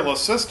two parallel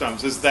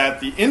systems is that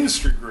the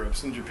industry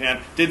groups in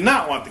Japan did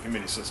not want the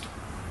committee system.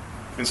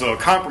 And so a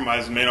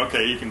compromise was made,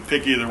 okay, you can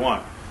pick either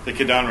one, the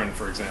Kidanren,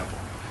 for example.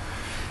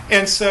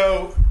 And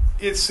so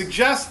it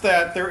suggests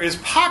that there is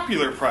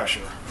popular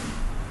pressure,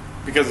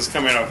 because it's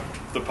coming out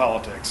of the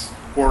politics,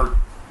 or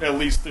at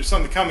least there's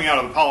something coming out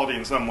of the polity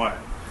in some way,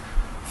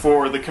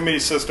 for the committee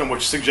system,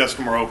 which suggests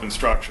a more open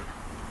structure.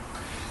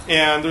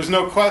 And there's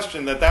no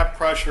question that that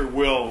pressure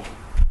will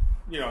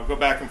go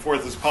back and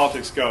forth as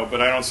politics go,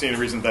 but I don't see any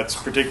reason that's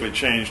particularly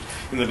changed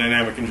in the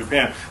dynamic in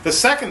Japan. The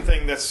second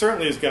thing that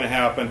certainly is going to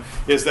happen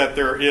is that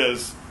there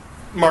is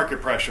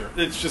market pressure.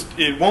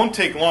 It won't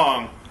take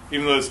long,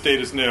 even though this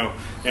data is new,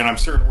 and I'm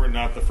certain we're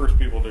not the first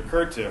people to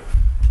occur to.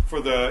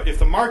 If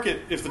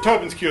the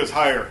Tobin's Q is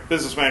higher,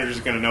 business managers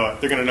are going to know it.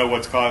 They're going to know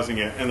what's causing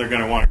it, and they're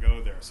going to want to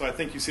go there. So I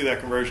think you see that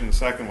conversion the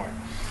second way.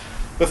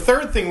 The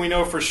third thing we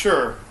know for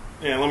sure,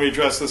 and let me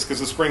address this because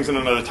this brings in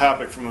another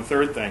topic from the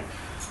third thing.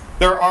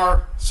 There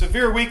are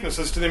severe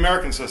weaknesses to the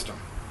American system.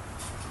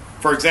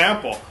 For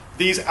example,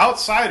 these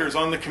outsiders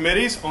on the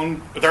committees,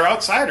 they're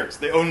outsiders.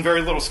 They own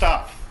very little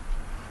stock.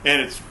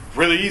 And it's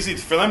really easy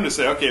for them to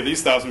say, okay,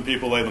 these 1,000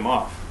 people, lay them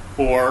off.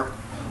 Or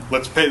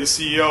let's pay the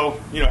CEO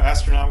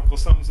astronomical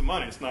sums of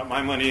money. It's not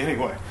my money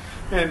anyway.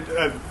 And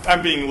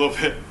I'm being a little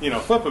bit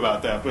flip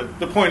about that. But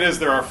the point is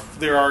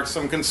there are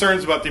some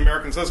concerns about the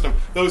American system.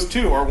 Those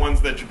two are ones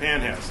that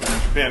Japan has,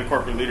 and Japan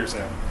corporate leaders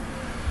have.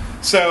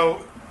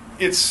 So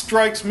it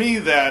strikes me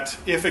that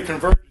if it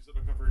converges,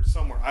 it'll converge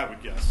somewhere, I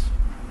would guess.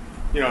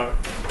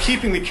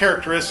 Keeping the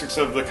characteristics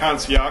of the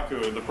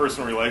kansyaku, the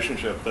personal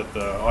relationship that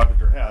the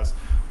auditor has,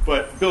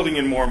 but building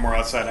in more and more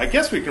outside. I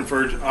guess we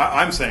converge,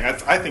 I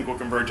think we'll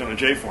converge on a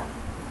J form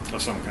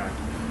of some kind.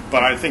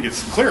 But I think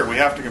it's clear we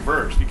have to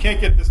converge. You can't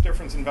get this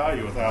difference in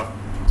value without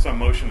some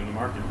motion in the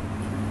market.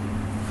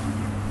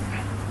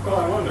 Well,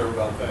 I wonder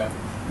about that.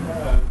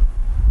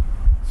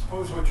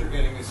 Suppose what you're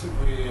getting is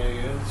simply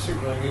a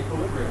signaling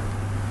equilibrium.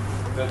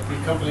 That the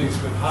companies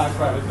with high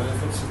private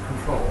benefits of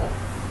control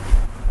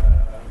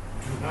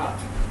do not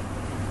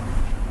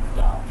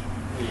adopt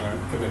the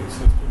committee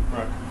system.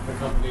 Right. The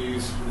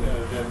companies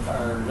that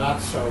are not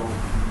so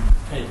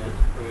tainted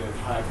with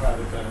high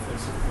private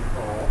benefits of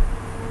control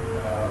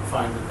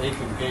find that they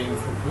can gain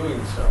from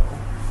doing so.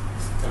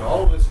 And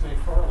all of this may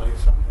correlate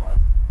somewhat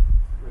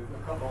with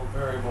a couple of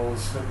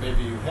variables that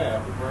maybe you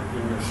have that weren't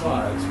in your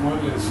slides. One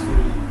is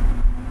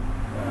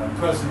the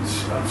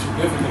presence of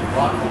significant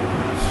block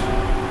holders,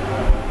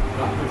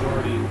 not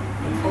majority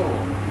control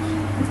holders,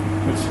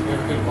 but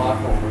significant block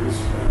holders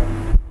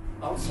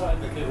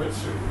outside the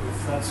keiretsu,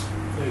 if that's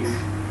the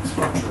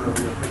structure of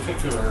your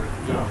particular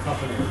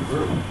company or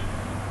group.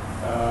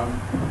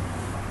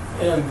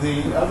 And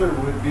the other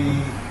would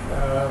be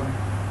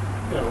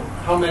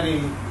how many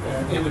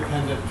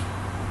independent,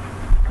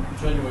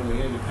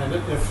 genuinely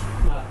independent, if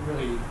not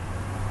really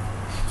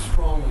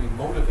strongly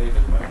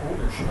motivated by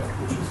ownership,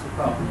 which is the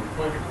problem you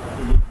pointed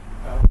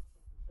out.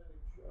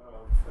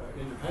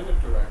 Independent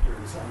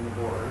directors on the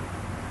board,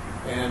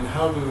 and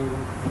how do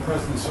the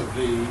presence of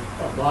the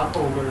block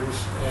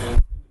holders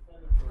and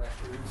independent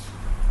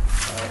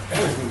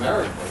directors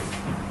numerically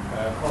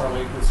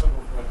correlate with some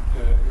of what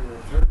you're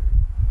observing.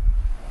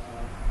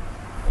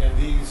 And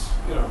these,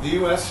 the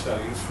U.S.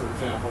 studies, for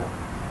example,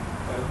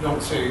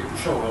 don't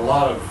show a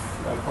lot of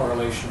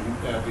correlation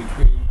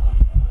between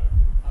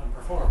on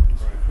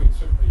performance, between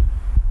simply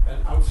an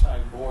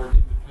outside board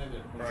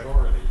independent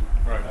majority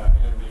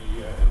and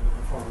the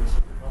performance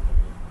of the company.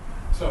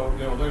 So,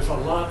 there's a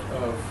lot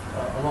of,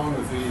 along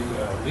with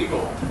the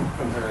legal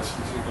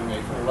comparisons you can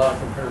make, there are a lot of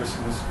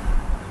comparisons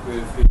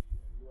with the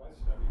U.S.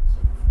 studies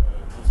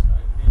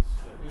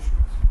of these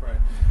issues.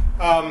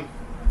 Right.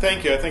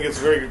 Thank you. I think it's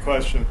a very good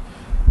question.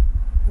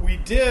 We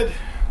did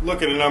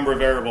look at a number of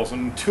variables,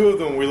 and two of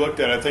them we looked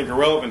at, I think, are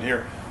relevant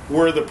here,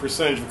 were the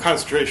percentage of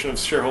concentration of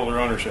shareholder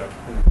ownership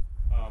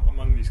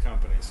among these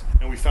companies.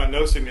 And we found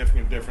no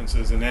significant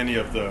differences in any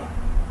of the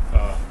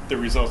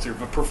results here,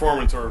 but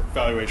performance or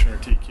valuation or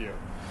TQ.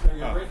 So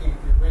you're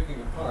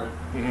breaking apart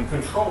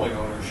controlling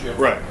ownership.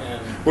 Right.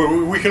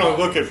 And we can only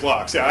look at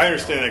blocks. Yeah, I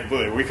understand that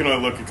completely. We can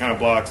only look at kind of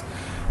blocks.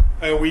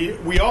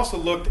 We also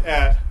looked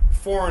at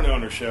foreign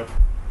ownership,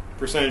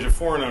 percentage of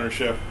foreign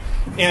ownership,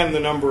 and the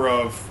number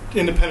of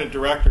independent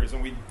directors,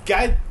 and we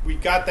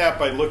got that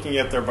by looking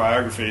at their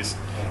biographies,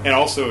 and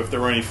also if there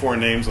were any foreign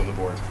names on the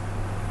board.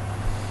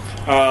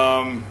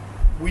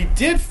 We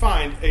did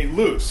find a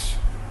loose,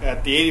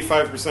 at the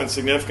 85%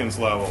 significance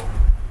level,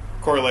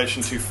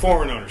 correlation to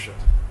foreign ownership.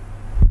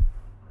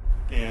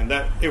 And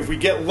that if we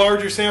get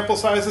larger sample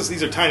sizes,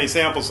 these are tiny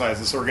sample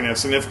sizes, so we're going to have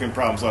significant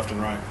problems left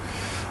and right.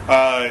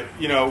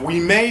 We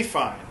may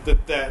find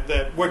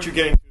that what you're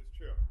getting to is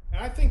true.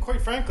 And I think,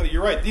 quite frankly,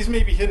 you're right. These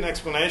may be hidden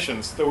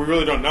explanations that we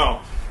really don't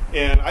know.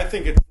 And I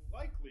think it's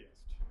likeliest,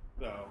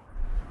 though,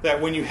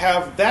 that when you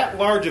have that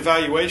large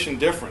evaluation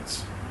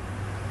difference,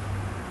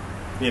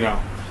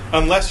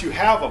 unless you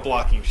have a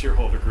blocking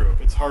shareholder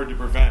group, it's hard to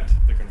prevent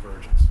the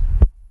convergence.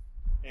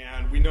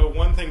 And we know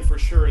one thing for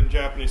sure in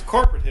Japanese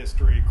corporate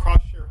history,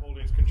 cross-shareholding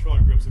holdings,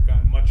 controlling groups have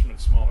gotten much, much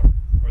smaller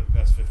over the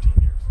past 15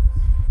 years.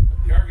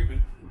 The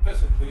argument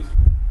implicitly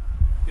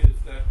is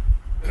that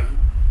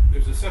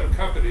there's a set of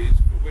companies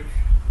for which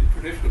the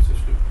traditional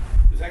system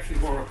is actually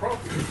more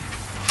appropriate.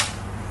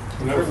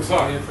 And that was the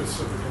thought. The interests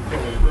of the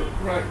controlling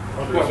group. Right.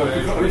 Others Well,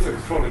 say- at least the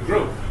controlling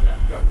group.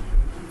 Yeah.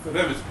 For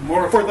them, it's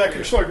more For that appropriate.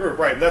 controlling group,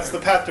 right? That's the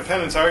path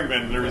dependence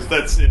argument.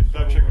 That's in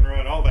Duck Chicken Row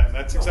and all that. And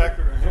that's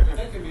exactly right.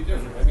 That can be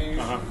different. I mean,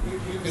 Uh-huh.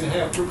 you can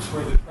have groups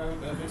where the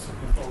private benefits of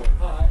control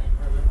are high and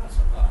where they're not so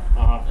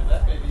high. Uh-huh. And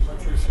that may be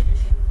what you're seeking.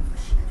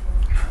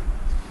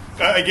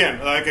 Again,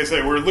 like I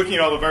say, we're looking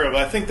at all the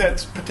variables. I think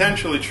that's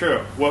potentially true.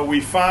 What we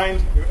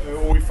find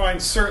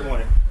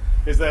certainly,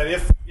 is that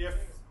if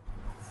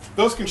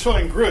those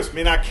controlling groups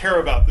may not care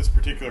about this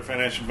particular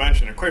financial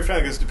intervention, and quite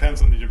frankly, this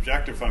depends on the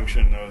objective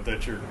function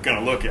that you're going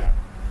to look at.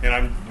 And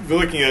I'm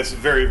looking at this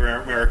very,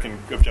 very American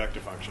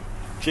objective function.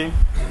 Gene?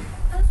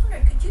 I was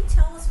wondering, could you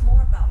tell us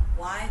more about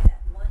why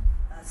that one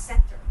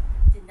sector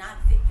did not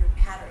fit your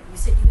pattern? You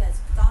said you had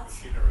thoughts.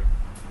 Machinery.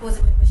 Was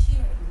it with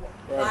machinery?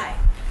 Why?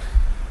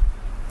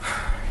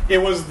 It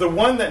was the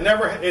one that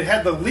it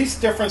had the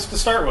least difference to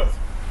start with.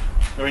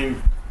 I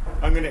mean,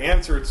 I'm going to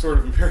answer it sort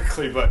of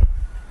empirically, but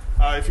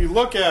if you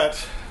look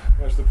at,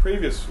 the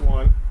previous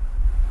one,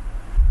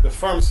 the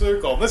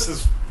pharmaceutical, this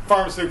is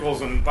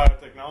pharmaceuticals and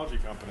biotechnology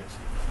companies.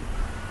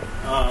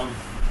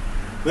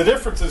 The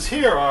differences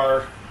here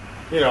are,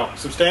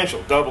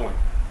 substantial, doubling,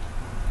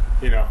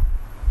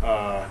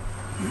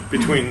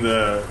 between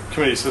the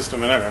committee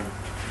system and everything.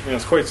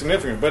 It's quite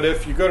significant. But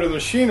if you go to the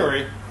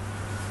machinery,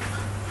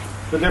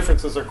 the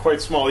differences are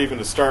quite small even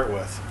to start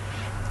with.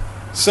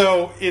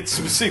 So it's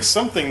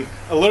something,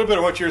 a little bit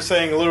of what you're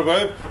saying, a little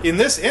bit in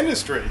this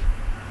industry,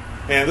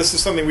 and this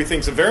is something we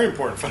think is a very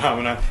important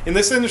phenomenon. In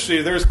this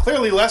industry, there is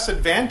clearly less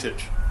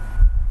advantage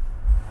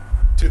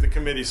to the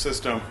committee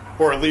system,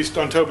 or at least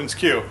on Tobin's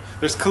Q.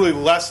 There's clearly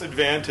less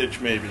advantage,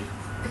 maybe.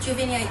 But you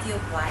have any idea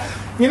why?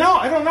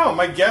 I don't know.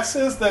 My guess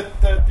is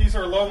that these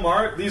are low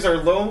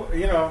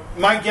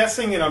my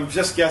guessing, and I'm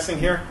just guessing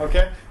here,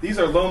 okay? These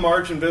are low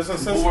margin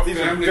businesses. These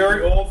are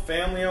very old,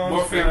 family owned.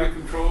 More family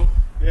controlled.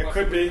 Yeah, it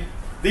could be.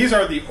 These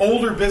are the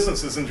older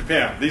businesses in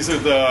Japan. These are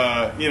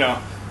the,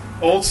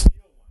 old steel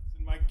ones.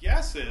 And my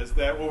guess is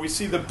that what we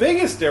see the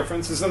biggest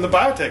difference is in the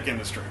biotech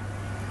industry.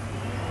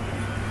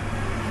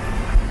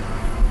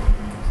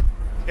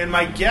 And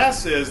my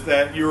guess is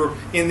that you're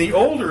in the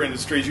older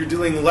industries, you're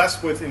dealing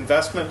less with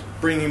investment,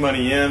 bringing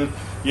money in,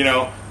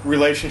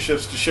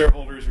 relationships to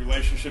shareholders,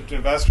 relationship to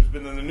investors.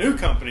 But in the new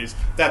companies,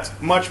 that's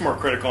much more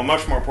critical,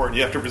 much more important.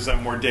 You have to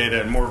present more data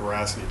and more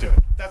veracity to it.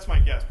 That's my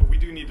guess, but we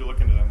do need to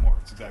look into that more.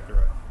 That's exactly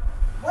right.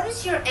 What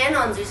is your N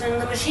on this in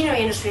the machinery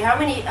industry? How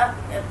many?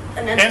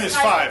 N is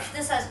 5.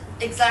 This has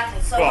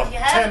exactly. So Well, what you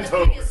have 10 in the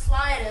total. previous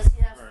slide is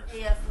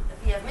Right.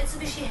 you have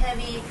Mitsubishi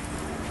Heavy.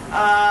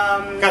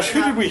 Gosh,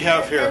 who did we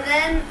have here?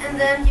 And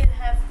then you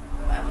have.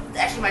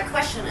 Actually, my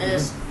question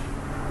is,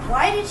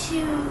 why did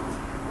you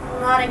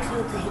not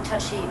include the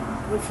Hitachi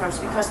wood firms?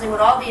 Because they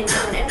would all be in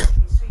different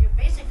industries. So you're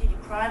basically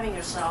depriving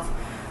yourself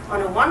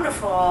on a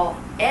wonderful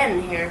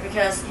N here,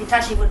 because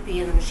Hitachi would be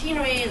in the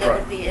machinery, they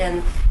would be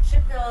in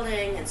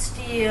shipbuilding and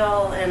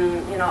steel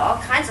and all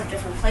kinds of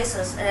different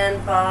places.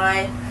 And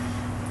by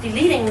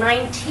deleting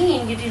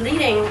 19, you're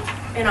deleting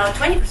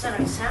 20% of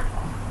your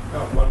sample.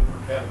 Not one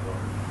per category.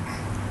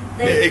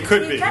 It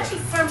could be. Hitachi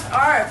firms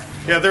are.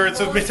 Yeah, it's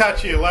a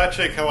Hitachi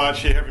Electric,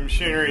 Hitachi Heavy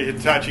Machinery,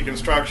 Hitachi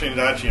Construction,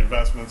 Hitachi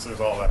Investments, there's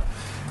all that.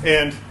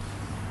 And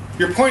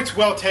your point's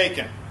well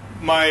taken.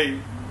 My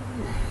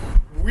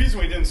reason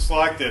we didn't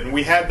select it, and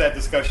we had that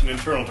discussion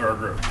internal to our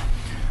group,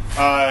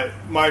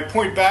 my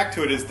point back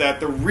to it is that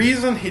the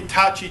reason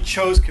Hitachi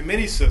chose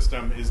committee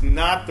system is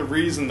not the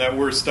reason that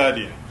we're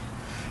studying.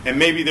 And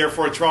maybe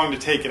therefore it's wrong to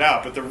take it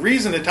out. But the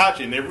reason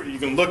Hitachi, and you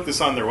can look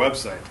this on their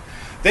website,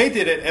 they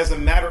did it as a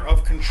matter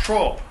of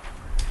control.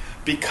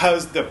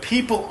 Because the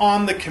people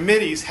on the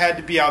committees had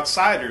to be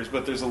outsiders,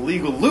 but there's a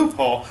legal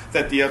loophole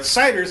that the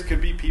outsiders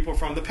could be people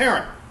from the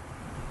parent,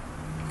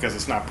 because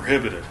it's not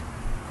prohibited.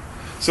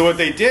 So what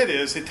they did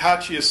is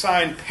Hitachi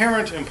assigned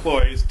parent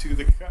employees to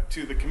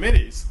the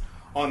committees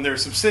on their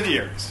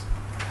subsidiaries.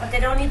 But they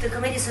don't need the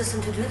committee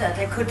system to do that.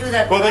 They could do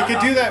that. Well, they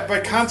could do that by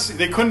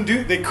they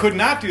could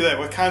not do that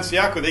with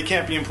Consiaco. They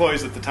can't be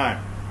employees at the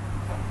time.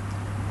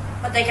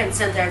 But they can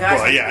send their guys.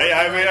 Well,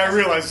 yeah, I mean, I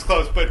realize it's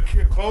close, but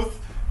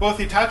both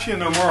Hitachi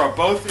and Nomura,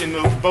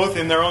 both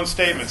in their own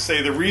statements,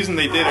 say the reason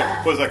they did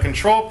it was a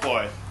control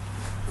ploy,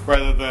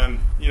 rather than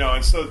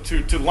and so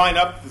to line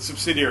up the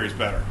subsidiaries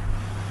better.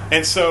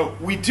 And so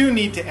we do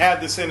need to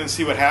add this in and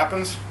see what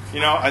happens.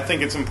 I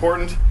think it's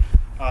important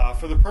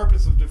for the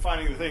purpose of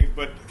defining the things,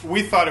 but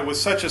we thought it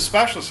was such a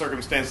special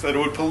circumstance that it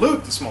would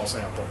pollute the small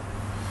sample,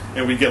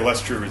 and we'd get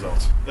less true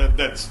results.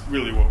 That's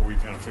really what we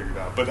kind of figured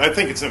out. But I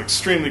think it's an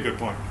extremely good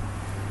point.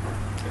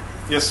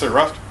 Yes, sir,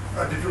 Rust?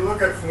 Did you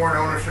look at foreign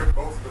ownership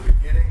both at the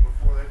beginning,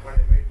 when they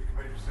made the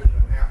committee decision,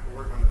 and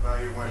afterward when the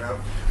value went up?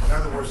 In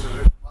other words, is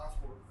it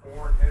possible that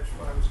foreign hedge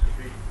funds could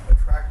be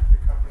attracted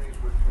to companies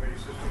with committee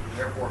systems and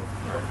therefore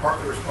are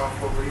partly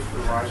responsible at least for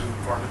the rise in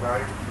market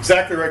value?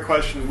 Exactly the right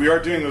question. We are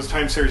doing those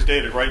time series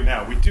data right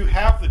now. We do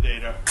have the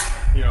data,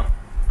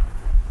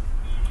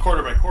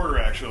 quarter by quarter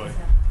actually.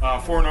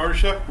 Foreign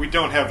ownership, we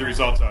don't have the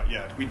results out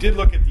yet. We did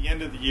look at the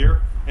end of the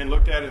year and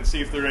looked at it and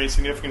see if there are any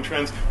significant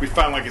trends. We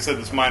found, like I said,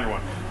 this minor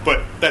one.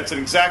 But that's an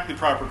exactly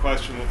proper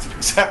question. It's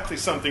exactly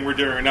something we're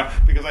doing right now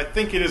because I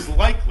think it is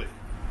likely,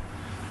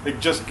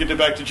 just get it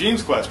back to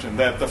Gene's question,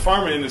 that the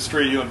pharma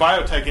industry,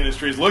 biotech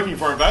industry is looking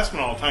for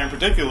investment all the time,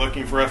 particularly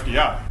looking for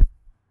FDI.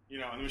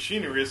 And the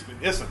machinery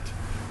isn't.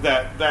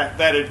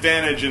 That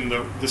advantage in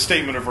the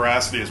statement of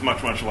veracity is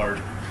much, much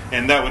larger.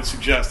 And that would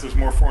suggest there's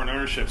more foreign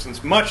ownership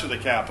since much of the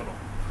capital,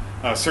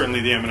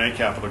 certainly the M&A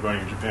capital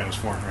going in Japan is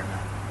foreign right now.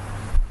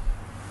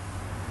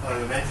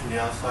 You mentioned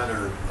the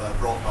outsider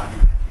brought by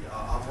Hitachi.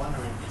 I'm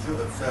wondering, did you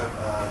observe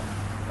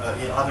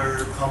in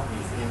other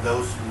companies, in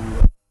those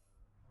who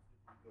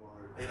your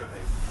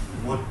database,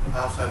 what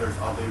outsiders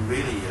are they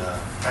really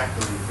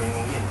actively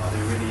bringing in? Are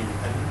they really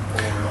independent,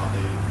 or are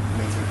they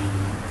majorly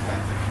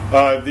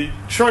connected? The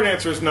short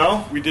answer is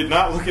no. We did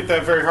not look at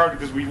that very hard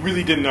because we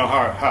really didn't know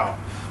how.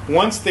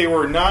 Once they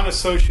were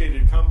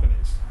non-associated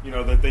companies,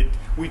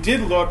 we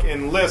did look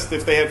and list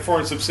if they had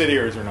foreign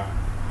subsidiaries or not.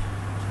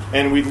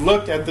 And we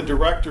looked at the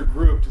director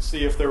group to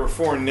see if there were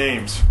foreign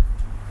names,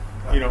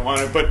 on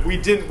it. But we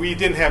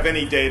didn't have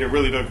any data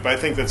really to look. But I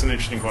think that's an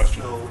interesting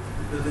question. So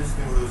the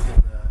listing rules in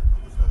the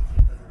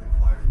doesn't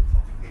require the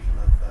publication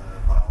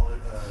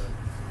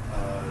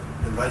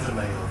of the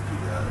resume of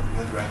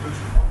the directors.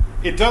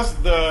 It does.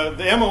 The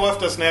MOF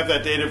doesn't have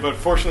that data, but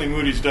fortunately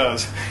Moody's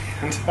does.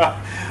 And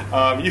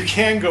you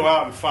can go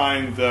out and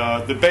find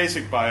the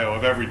basic bio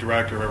of every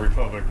director, of every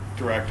public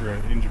director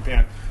in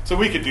Japan. So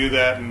we could do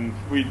that, and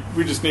we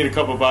just need a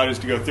couple of bodies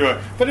to go through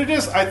it. But it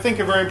is, I think,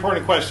 a very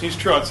important question. These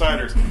true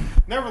outsiders.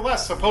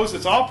 Nevertheless, suppose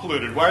it's all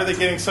polluted. Why are they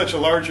getting such a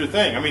larger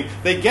thing? I mean,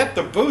 they get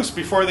the boost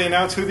before they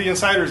announce who the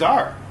insiders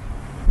are.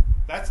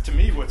 That's, to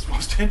me, what's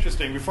most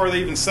interesting. Before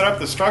they even set up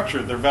the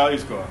structure, their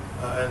values go up.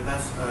 And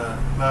that's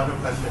my other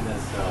question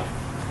is,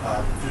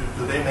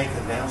 do they make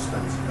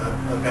announcements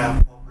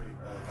about corporate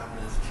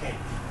governance change?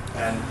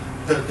 And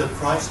the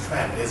price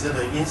trend, is it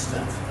an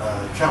instant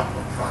jump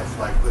of price,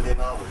 like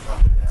within hours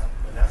after the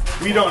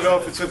announcement? We don't know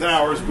if it's within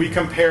hours. We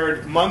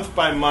compared month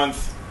by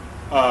month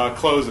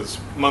closes.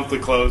 Monthly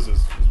closes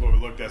is what we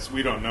looked at, so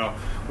we don't know.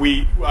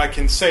 I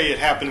can say it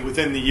happened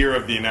within the year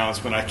of the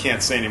announcement. I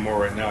can't say any more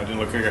right now. I didn't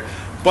look here.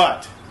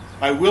 But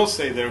I will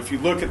say that if you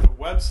look at the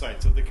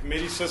websites of the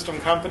committee system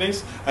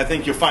companies, I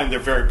think you'll find they're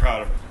very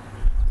proud of it.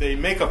 They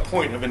make a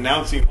point of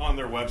announcing on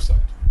their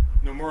website.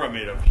 Nomura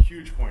made a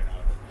huge point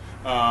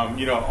out of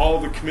it. All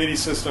the committee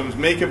systems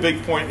make a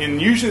big point,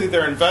 and usually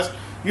their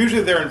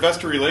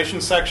investor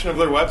relations section of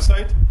their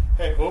website.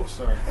 Hey, oops,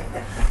 sorry.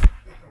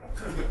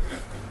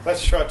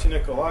 That's Shati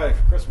Nikolai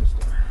Christmas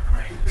dinner.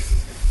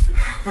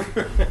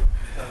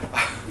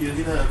 You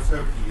didn't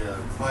observe the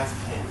price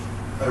change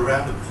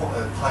around the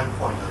time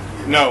point of the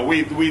year? No,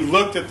 we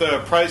looked at the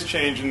price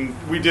change, and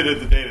we did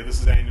the data. This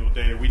is annual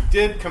data. We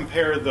did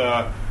compare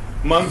the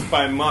month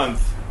by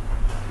month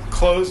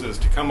closes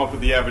to come up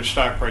with the average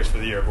stock price for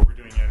the year, but we're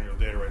doing annual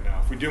data right now.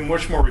 If we do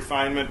much more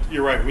refinement,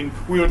 you're right.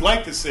 We would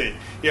like to see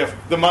if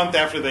the month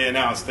after they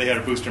announced they had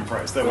a boost in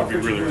price. That would be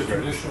really great.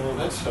 Traditional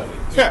event study.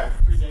 Yeah.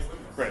 3-day window.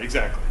 Right,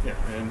 exactly. Yeah,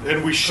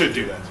 and we should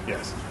do that.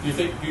 Yes. Do you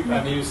think?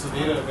 Is the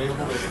data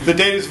available? The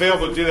data is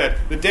available to do that.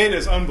 The data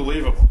is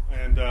unbelievable,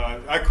 and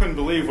I couldn't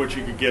believe what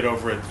you could get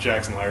over at the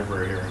Jackson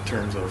Library here in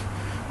terms of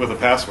with a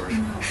password.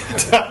 And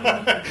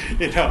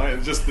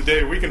just the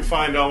data we can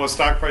find almost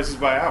stock prices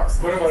by hour.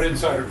 What about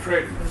insider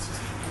trading?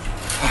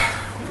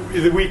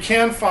 We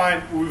can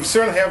find. We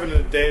certainly have it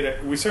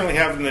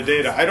in the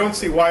data. I don't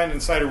see why an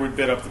insider would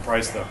bid up the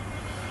price, though.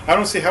 I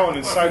don't see how an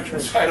insider. I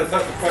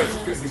thought the price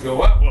was going to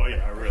go up. Well,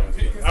 yeah, I really.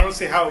 I don't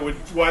see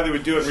why they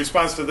would do it in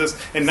response to this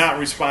and not in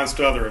response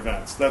to other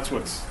events. That's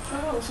what's.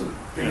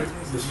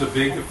 This is a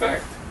big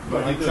effect.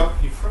 But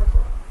he front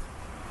run.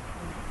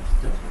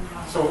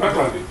 So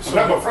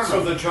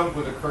the jump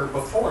would occur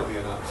before the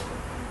announcement.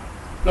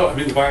 No, I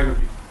mean the buyer would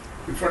be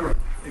in front of it.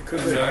 It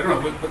could be. I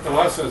don't know what the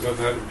law says on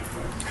that.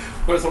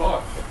 What is the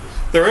law?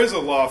 There is a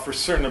law for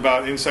certain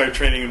about insider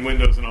trading and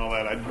windows and all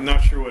that. I'm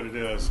not sure what it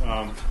is.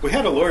 We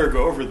had a lawyer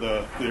go over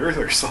the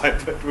earlier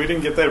slide, but we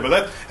didn't get that.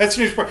 But that's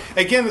an interesting point.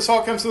 Again, this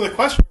all comes to the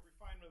question of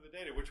refinement of the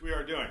data, which we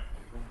are doing.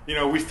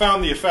 We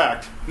found the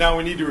effect. Now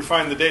we need to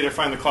refine the data,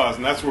 find the cause,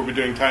 and that's where we're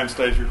doing time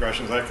studies,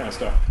 regressions, that kind of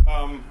stuff. If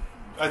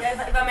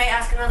I may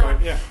ask another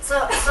one. Yeah.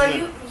 So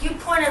you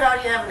pointed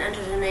out you have an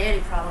heterogeneity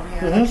problem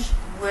here,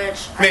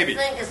 which I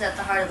think is at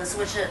the heart of this,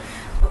 which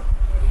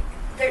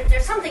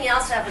there's something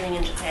else happening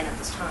in Japan at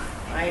this time,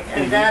 right?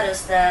 And that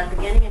is that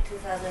beginning in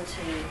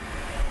 2002,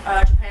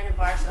 Japan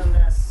embarks on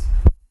this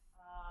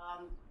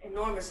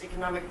enormous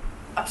economic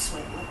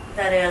upswing.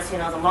 That is,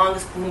 the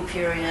longest boom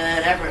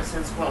period ever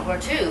since World War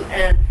II.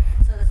 And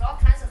so there's all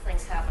kinds of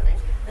things happening.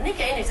 The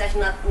Nikkei Index is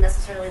actually not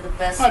necessarily the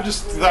best. I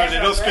just thought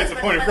it illustrates the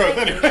point of growth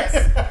anyway.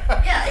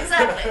 Yeah, Yeah,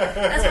 exactly.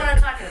 That's what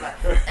I'm talking about.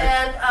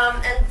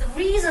 And the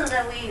reason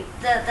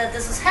that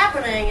this is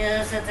happening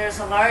is that there's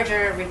a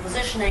larger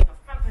repositioning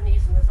of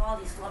companies, and there's all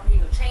these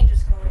legal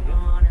changes going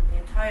on, and the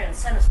entire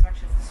incentive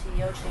structure of the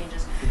CEO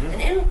changes.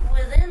 And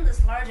within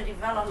this larger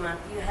development,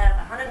 you have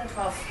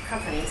 112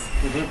 companies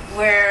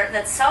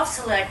that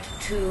self-select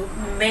to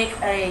make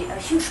a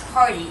huge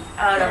party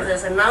out of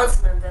this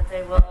announcement that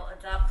they will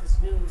adopt this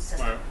new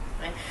system.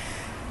 Right?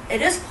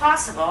 It is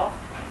possible.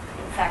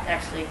 In fact,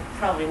 actually,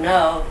 probably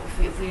know,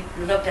 if we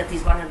looked at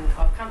these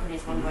 112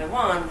 companies one by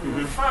one, we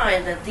would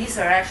find that these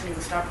are actually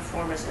the star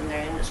performers in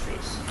their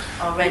industries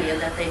already, and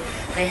that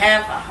they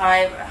have a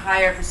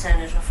higher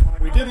percentage of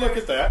foreign We did look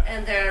at that.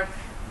 And they're,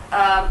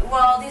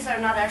 well, these are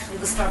not actually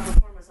the star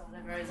performers of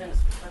their various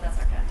industries, but that's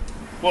okay.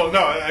 Well,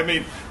 no, I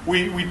mean,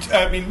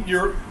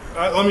 you're.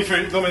 Let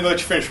me let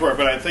you finish work,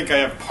 but I think I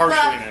have partially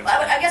an answer.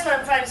 I guess what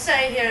I'm trying to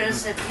say here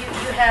is that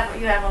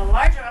you have a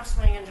larger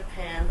upswing in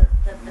Japan.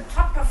 The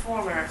top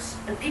performers,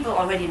 and people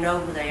already know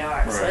who they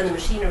are. Right. So in the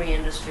machinery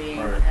industry,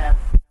 you Right. would have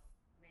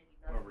maybe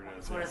Whoever it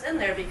is, performers in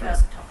there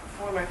because the top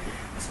performer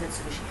was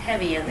Mitsubishi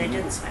Heavy, and they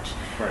didn't switch.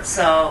 Right.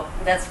 So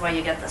that's why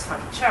you get this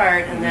funky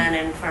chart. And then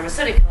in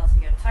pharmaceuticals,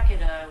 you get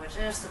Takeda, which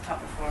is the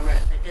top performer.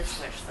 They did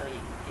switch, so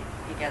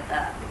you get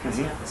that because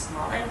you have the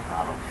small n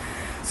problem.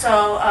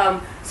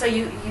 So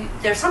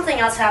there's something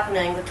else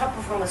happening. The top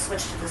performers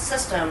switch to the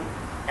system,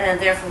 and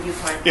therefore you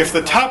find... If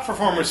the top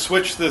performers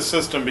switch this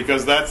system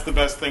because that's the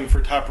best thing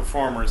for top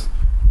performers,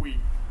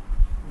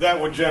 that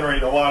would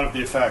generate a lot of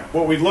the effect.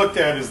 What we looked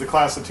at is the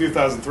class of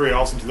 2003,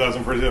 also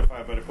 2004,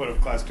 2005, but I put up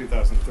class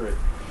 2003.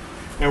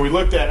 And we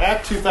looked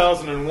at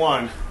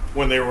 2001,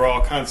 when they were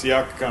all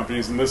Kanseyaku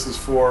companies, and this is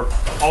for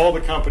all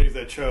the companies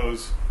that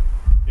chose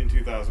in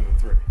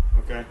 2003,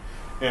 okay?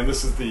 And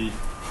this is the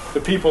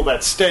people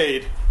that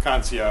stayed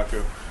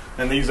Kanseyaku,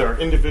 and these are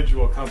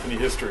individual company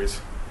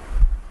histories.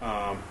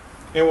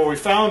 And what we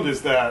found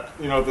is that,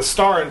 the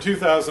star in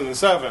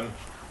 2007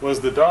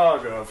 was the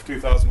dog of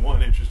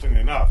 2001,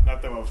 interestingly enough.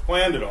 Not that it was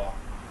planned at all,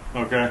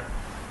 okay?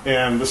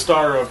 And the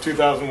star of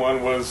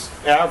 2001 was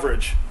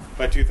average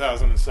by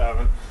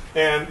 2007.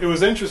 And it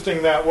was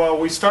interesting that,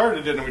 we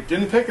started it, and we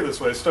didn't pick it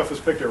this way. Stuff was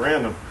picked at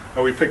random.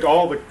 And we picked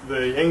all the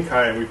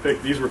Inkai,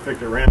 and these were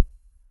picked at random.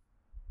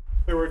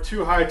 There were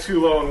 2 high, 2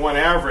 low, and 1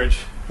 average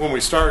when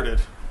we started,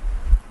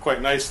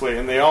 quite nicely,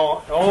 and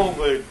all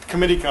the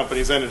committee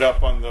companies ended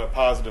up on the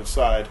positive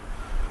side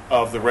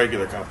of the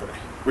regular company,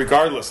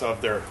 regardless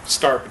of their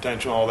star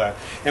potential and all that.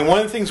 And one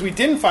of the things we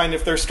didn't find,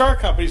 if they're star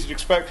companies, you'd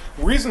expect,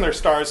 the reason they're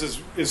stars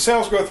is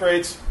sales growth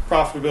rates,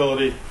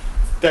 profitability,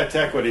 debt to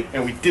equity,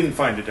 and we didn't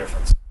find a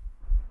difference.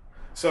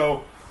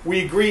 So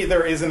we agree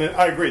there's an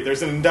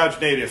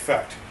endogeneity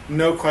effect.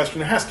 No question,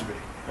 there has to be,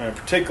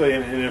 particularly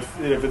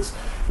if it's,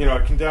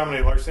 it can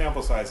dominate large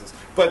sample sizes.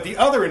 But the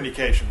other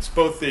indications,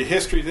 both the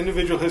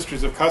individual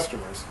histories of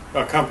companies,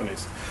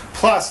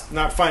 plus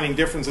not finding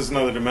differences in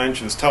other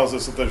dimensions, tells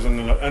us that there's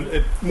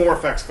more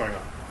effects going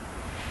on.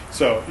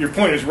 So your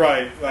point is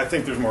right. I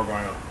think there's more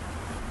going on.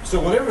 So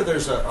whenever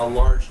there's a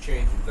large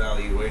change in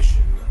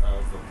valuation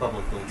of a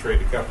publicly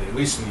traded company, at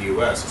least in the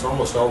U.S., it's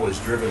almost always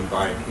driven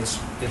by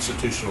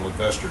institutional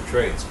investor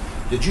trades.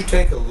 Did you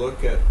take a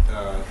look at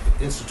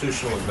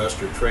institutional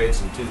investor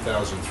trades in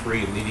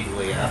 2003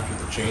 immediately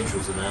after the change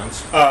was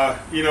announced?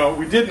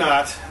 We did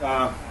not.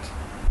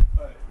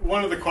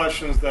 One of the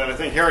questions that I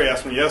think Harry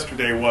asked me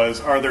yesterday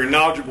was, are there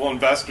knowledgeable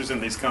investors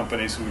in these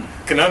companies who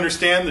can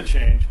understand the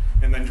change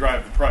and then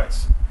drive the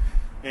price?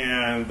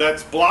 And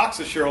that's blocks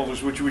of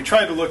shareholders, which we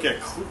tried to look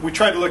at. We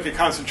tried to look at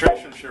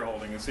concentration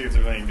shareholding and see if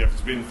there's any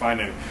difference. We didn't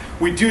find any.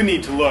 We do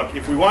need to look.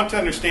 If we want to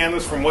understand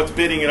this from what's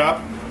bidding it up,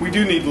 we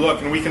do need to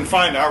look, and we can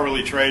find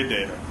hourly trade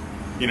data.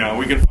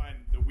 We can find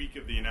the week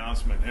of the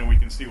announcement, and we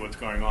can see what's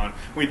going on.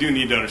 We do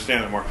need to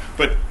understand it more.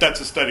 But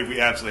that's a study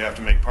we absolutely have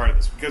to make part of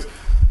this, because,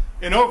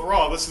 and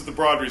overall, this is the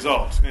broad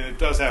result, and it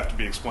does have to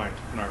be explained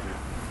in our view.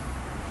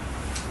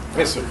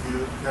 Yes, sir. Could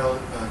you tell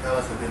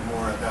us a bit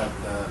more about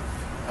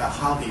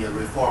how the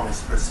reform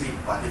is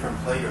perceived by different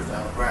players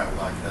on the ground,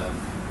 like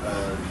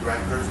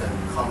directors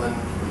and common,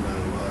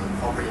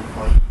 corporate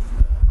employees?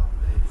 How do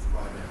they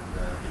describe it and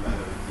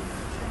evaluate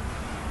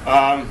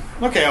the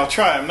change? Okay, I'll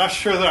try. I'm not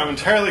sure that I'm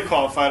entirely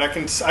qualified. I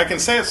can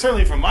say it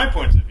certainly from my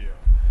point of view.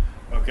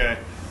 Okay,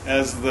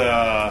 as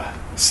the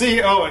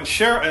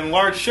CEO and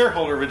large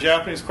shareholder of a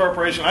Japanese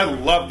corporation, I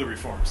love the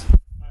reforms.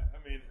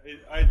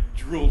 I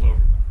drooled over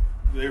them.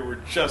 They were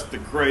just the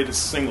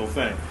greatest single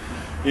thing.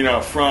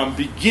 From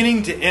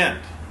beginning to end,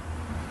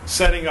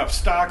 setting up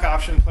stock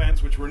option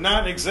plans which were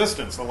not in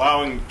existence,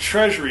 allowing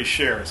treasury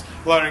shares,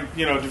 allowing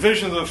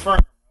divisions of the firm,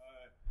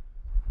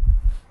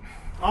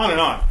 on and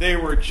on. They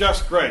were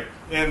just great,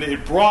 and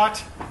it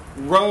brought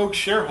rogue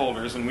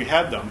shareholders, and we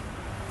had them,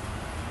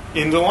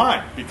 into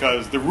line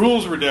because the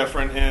rules were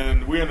different,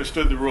 and we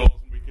understood the rules,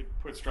 and we could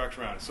put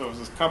structure around it. So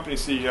as a company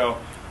CEO,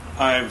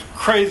 I was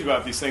crazy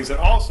about these things. That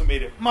also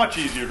made it much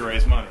easier to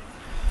raise money.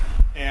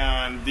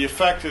 And the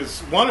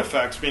one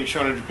effect is being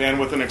shown in Japan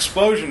with an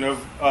explosion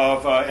of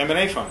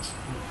M&A funds.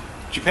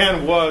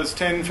 Japan was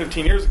 10,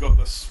 15 years ago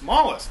the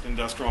smallest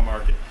industrial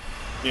market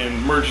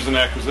in mergers and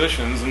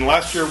acquisitions, and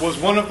last year was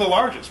one of the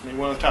largest,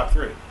 one of the top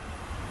 3.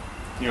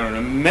 An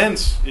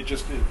immense,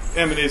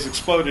 M&As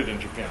exploded in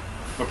Japan,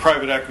 but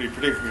private equity,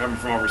 particularly coming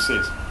from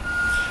overseas.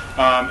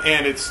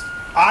 And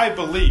I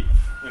believe,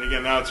 and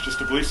again, now it's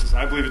just a belief system,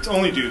 I believe it's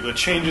only due to the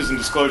changes in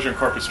disclosure and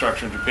corporate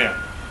structure in Japan.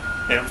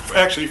 And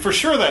actually, for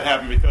sure that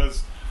happened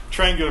because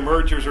triangular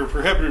mergers were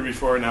prohibited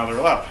before, and now they're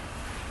allowed.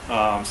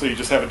 So you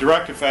just have a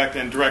direct effect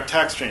and direct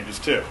tax changes,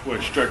 too,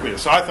 which directly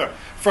is. So I thought,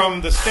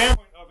 from the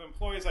standpoint of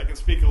employees, I can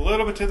speak a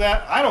little bit to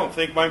that. I don't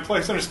think my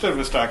employees understood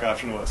what a stock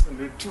option was.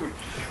 And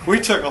we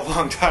took a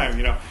long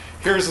time,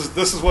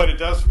 this is what it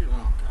does for you.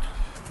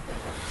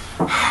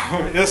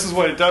 This is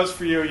what it does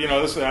for you.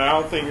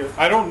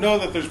 I don't know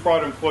that there's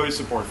broad employee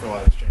support for a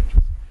lot of these changes.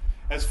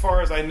 As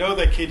far as I know,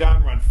 that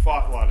Keidanren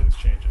fought a lot of these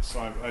changes,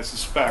 so I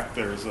suspect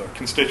there's a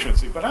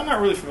constituency, but I'm not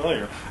really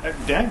familiar.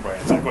 Dan probably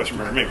answered that question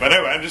better than me, but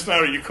anyway, I'm just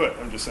not. You could.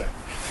 I'm just saying.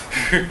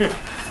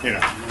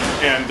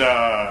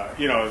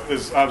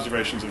 There's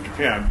observations of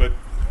Japan, but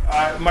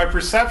my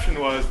perception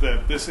was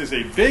that this is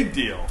a big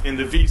deal in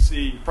the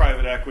VC,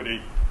 private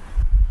equity,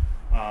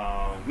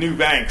 new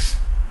banks.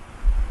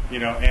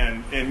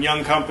 And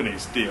young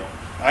companies deal.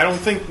 I don't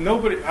think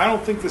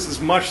this is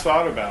much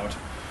thought about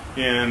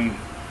in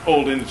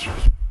old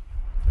industries.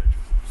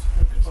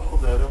 Follow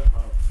that up.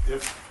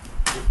 If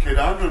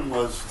Keidanren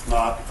was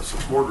not a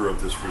supporter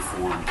of this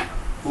reform,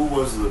 who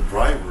was the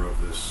driver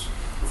of this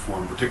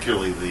reform,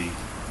 particularly the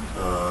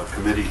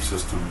committee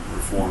system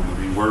reform? I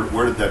mean,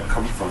 where did that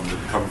come from? Did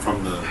it come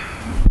from the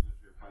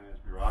Ministry of Finance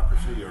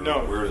bureaucracy, or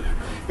no. Where did it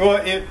come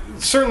Well,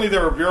 certainly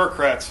there were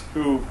bureaucrats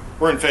who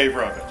were in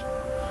favor of it.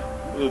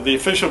 The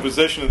official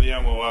position of the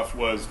MOF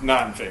was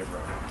not in favor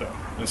of it, though.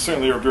 And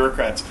certainly there were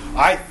bureaucrats,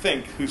 I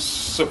think, who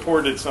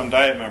supported some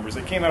Diet members.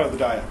 It came out of the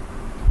Diet.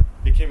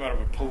 It came out of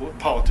a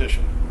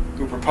politician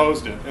who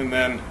proposed it, and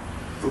then...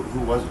 Who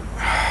was it?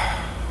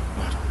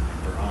 I don't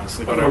remember,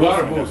 honestly. But a lot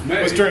of moves made.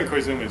 It was during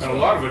Koizumi's. And a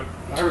lot of it,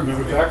 I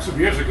remember back some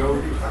years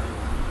ago,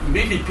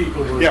 meaty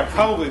people were... Yeah,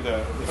 probably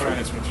the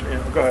finance minister.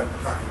 Yeah, go ahead.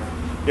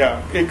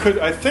 Yeah, it could.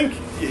 I think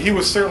he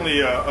was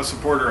certainly a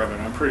supporter of it.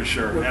 I'm pretty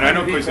sure, and I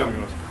know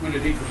Koizumi was. When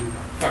did he come?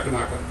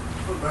 Takanaka.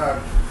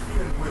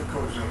 Even with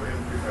Koizumi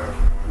in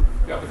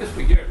 2001. Yeah, but this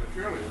began much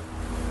earlier.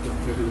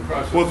 The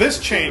process. Well, this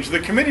changed. The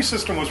committee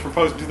system was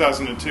proposed in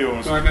 2002,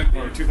 or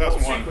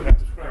 2001.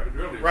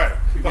 Right.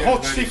 The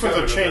whole sequence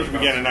of change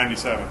began in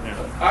 '97.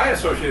 Yeah. I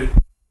associated a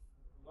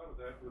lot of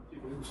that with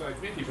people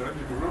inside MITI, but I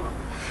may be wrong.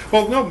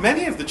 Well, no,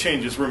 many of the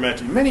changes were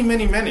MITI.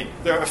 Many.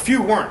 There a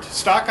few weren't.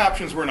 Stock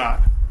options were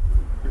not.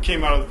 It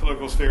came out of the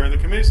political sphere, and the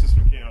committee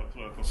system came out of the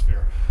political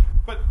sphere.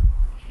 But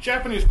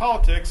Japanese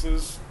politics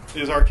is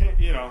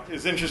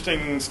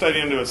interesting study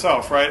into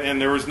itself, right?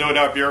 And there was no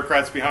doubt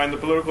bureaucrats behind the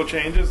political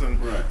changes,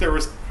 and there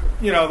was,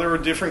 there were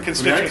different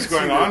constituents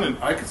going on. And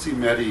I could see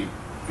METI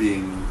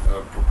being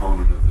a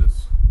proponent of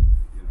this,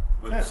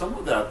 but some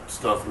of that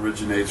stuff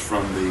originates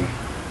from the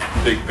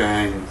Big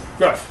Bang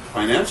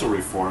financial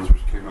reforms,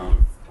 which came out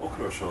of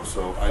Okurosho.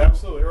 So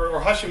absolutely, or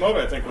Hashimoto,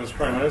 I think, was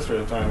prime minister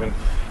at the time, and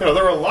there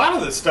were a lot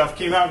of this stuff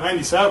came out in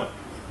 '97.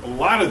 A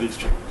lot of these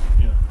changes.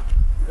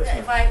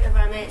 If I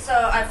may, so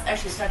I've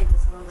actually studied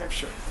this a little bit.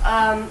 Sure.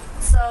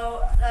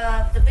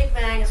 The Big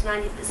Bang is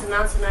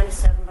announced in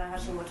 '97 by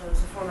Hashimoto, who's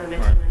a former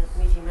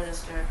MITI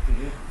minister.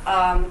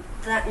 Mm-hmm.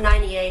 That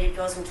 '98 it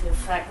goes into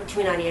effect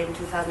between '98 and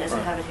 2000. As you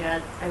have it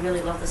here, I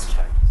really love this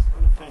chart. It's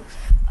wonderful. Thanks.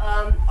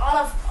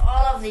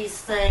 All of these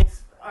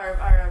things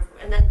are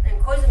and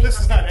Koizumi. This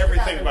is not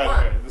everything, by the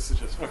way. This is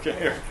just okay.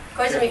 Here.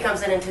 Koizumi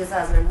comes in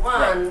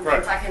 2001. Right.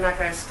 And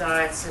Takanaka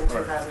starts in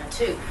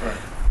 2002.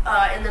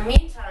 Right. In the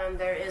meantime,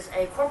 there is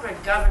a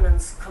corporate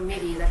governance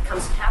committee that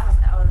comes half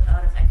out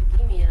of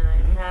academia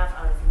and half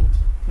out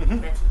of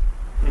METI.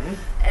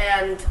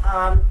 And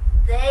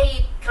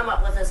they come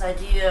up with this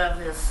idea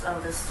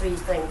of this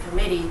three-thing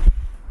committee.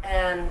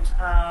 And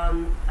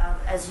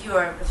as you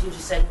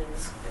just said,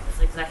 it's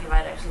exactly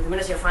right. Actually,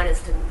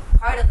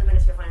 part of the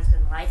Ministry of Finance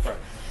didn't like it.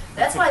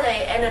 That's why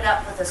they ended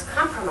up with this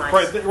compromise,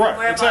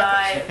 whereby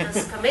exactly.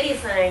 this committee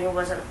thing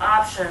was an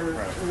option,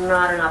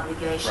 not an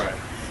obligation. Right.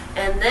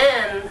 And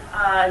then,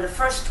 in the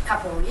first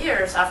couple of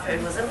years after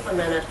it was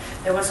implemented,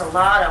 there was a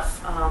lot of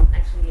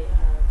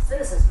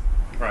cynicism.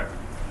 Right.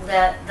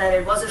 That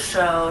it was a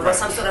show, it was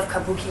some sort of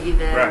kabuki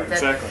event,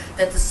 that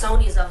the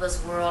Sonys of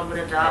this world would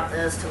adopt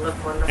this to look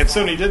wonderful. And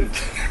Sony didn't.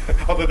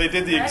 Although they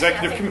did the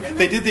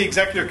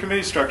executive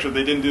committee structure,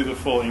 they didn't do the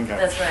full income.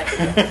 That's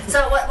right.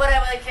 So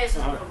whatever the case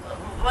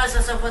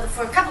was, so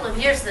for a couple of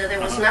years there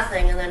was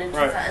nothing, and then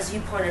as you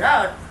pointed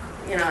out,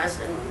 as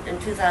in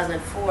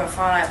 2004 or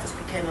 5, this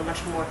became a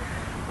much more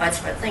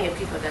widespread thing, and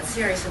people got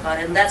serious about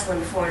it, and that's when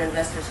the foreign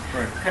investors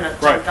kind of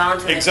jumped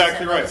onto it.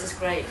 Exactly right. This is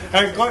great.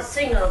 It's a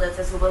signal that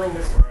there's a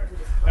willingness to do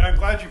this. And I'm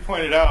glad you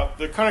pointed out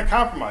the kind of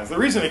compromise. The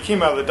reason it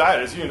came out of the Diet,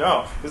 as you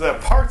know, is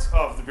that parts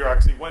of the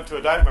bureaucracy went to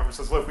a Diet member and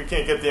says, look, we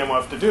can't get the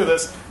MOF to do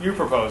this, you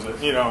propose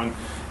it, and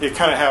it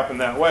kind of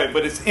happened that way.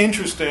 But it's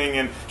interesting,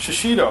 and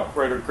Shishido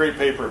wrote a great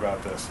paper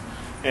about this.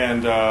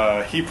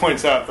 And he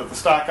points out that the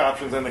stock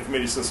options and the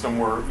committee system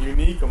were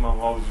unique among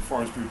all these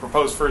reforms to be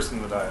proposed first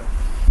in the Diet.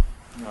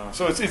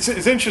 So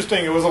it's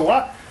interesting. It was a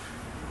lot.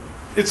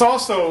 It's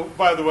also,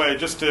 by the way,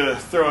 just to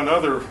throw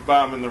another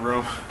bomb in the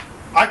room,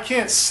 I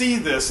can't see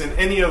this in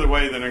any other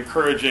way than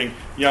encouraging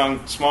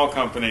young, small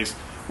companies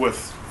with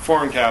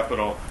foreign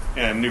capital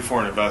and new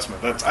foreign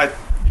investment.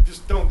 You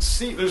just don't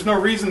see. There's no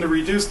reason to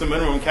reduce the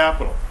minimum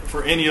capital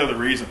for any other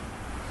reason,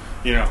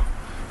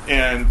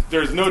 And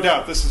there's no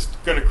doubt this is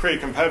going to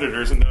create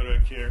competitors, and no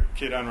doubt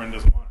Kate Unruh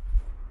doesn't want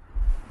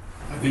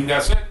it. I think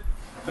that's it.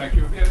 Thank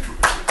you again.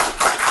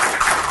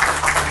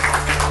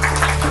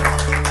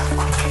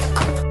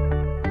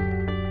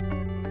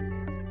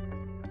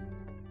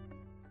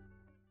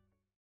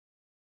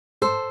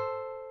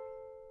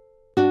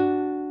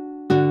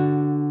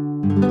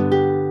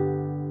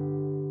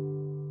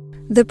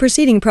 The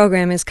preceding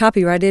program is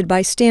copyrighted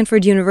by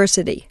Stanford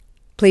University.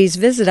 Please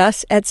visit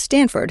us at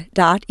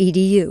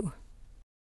stanford.edu.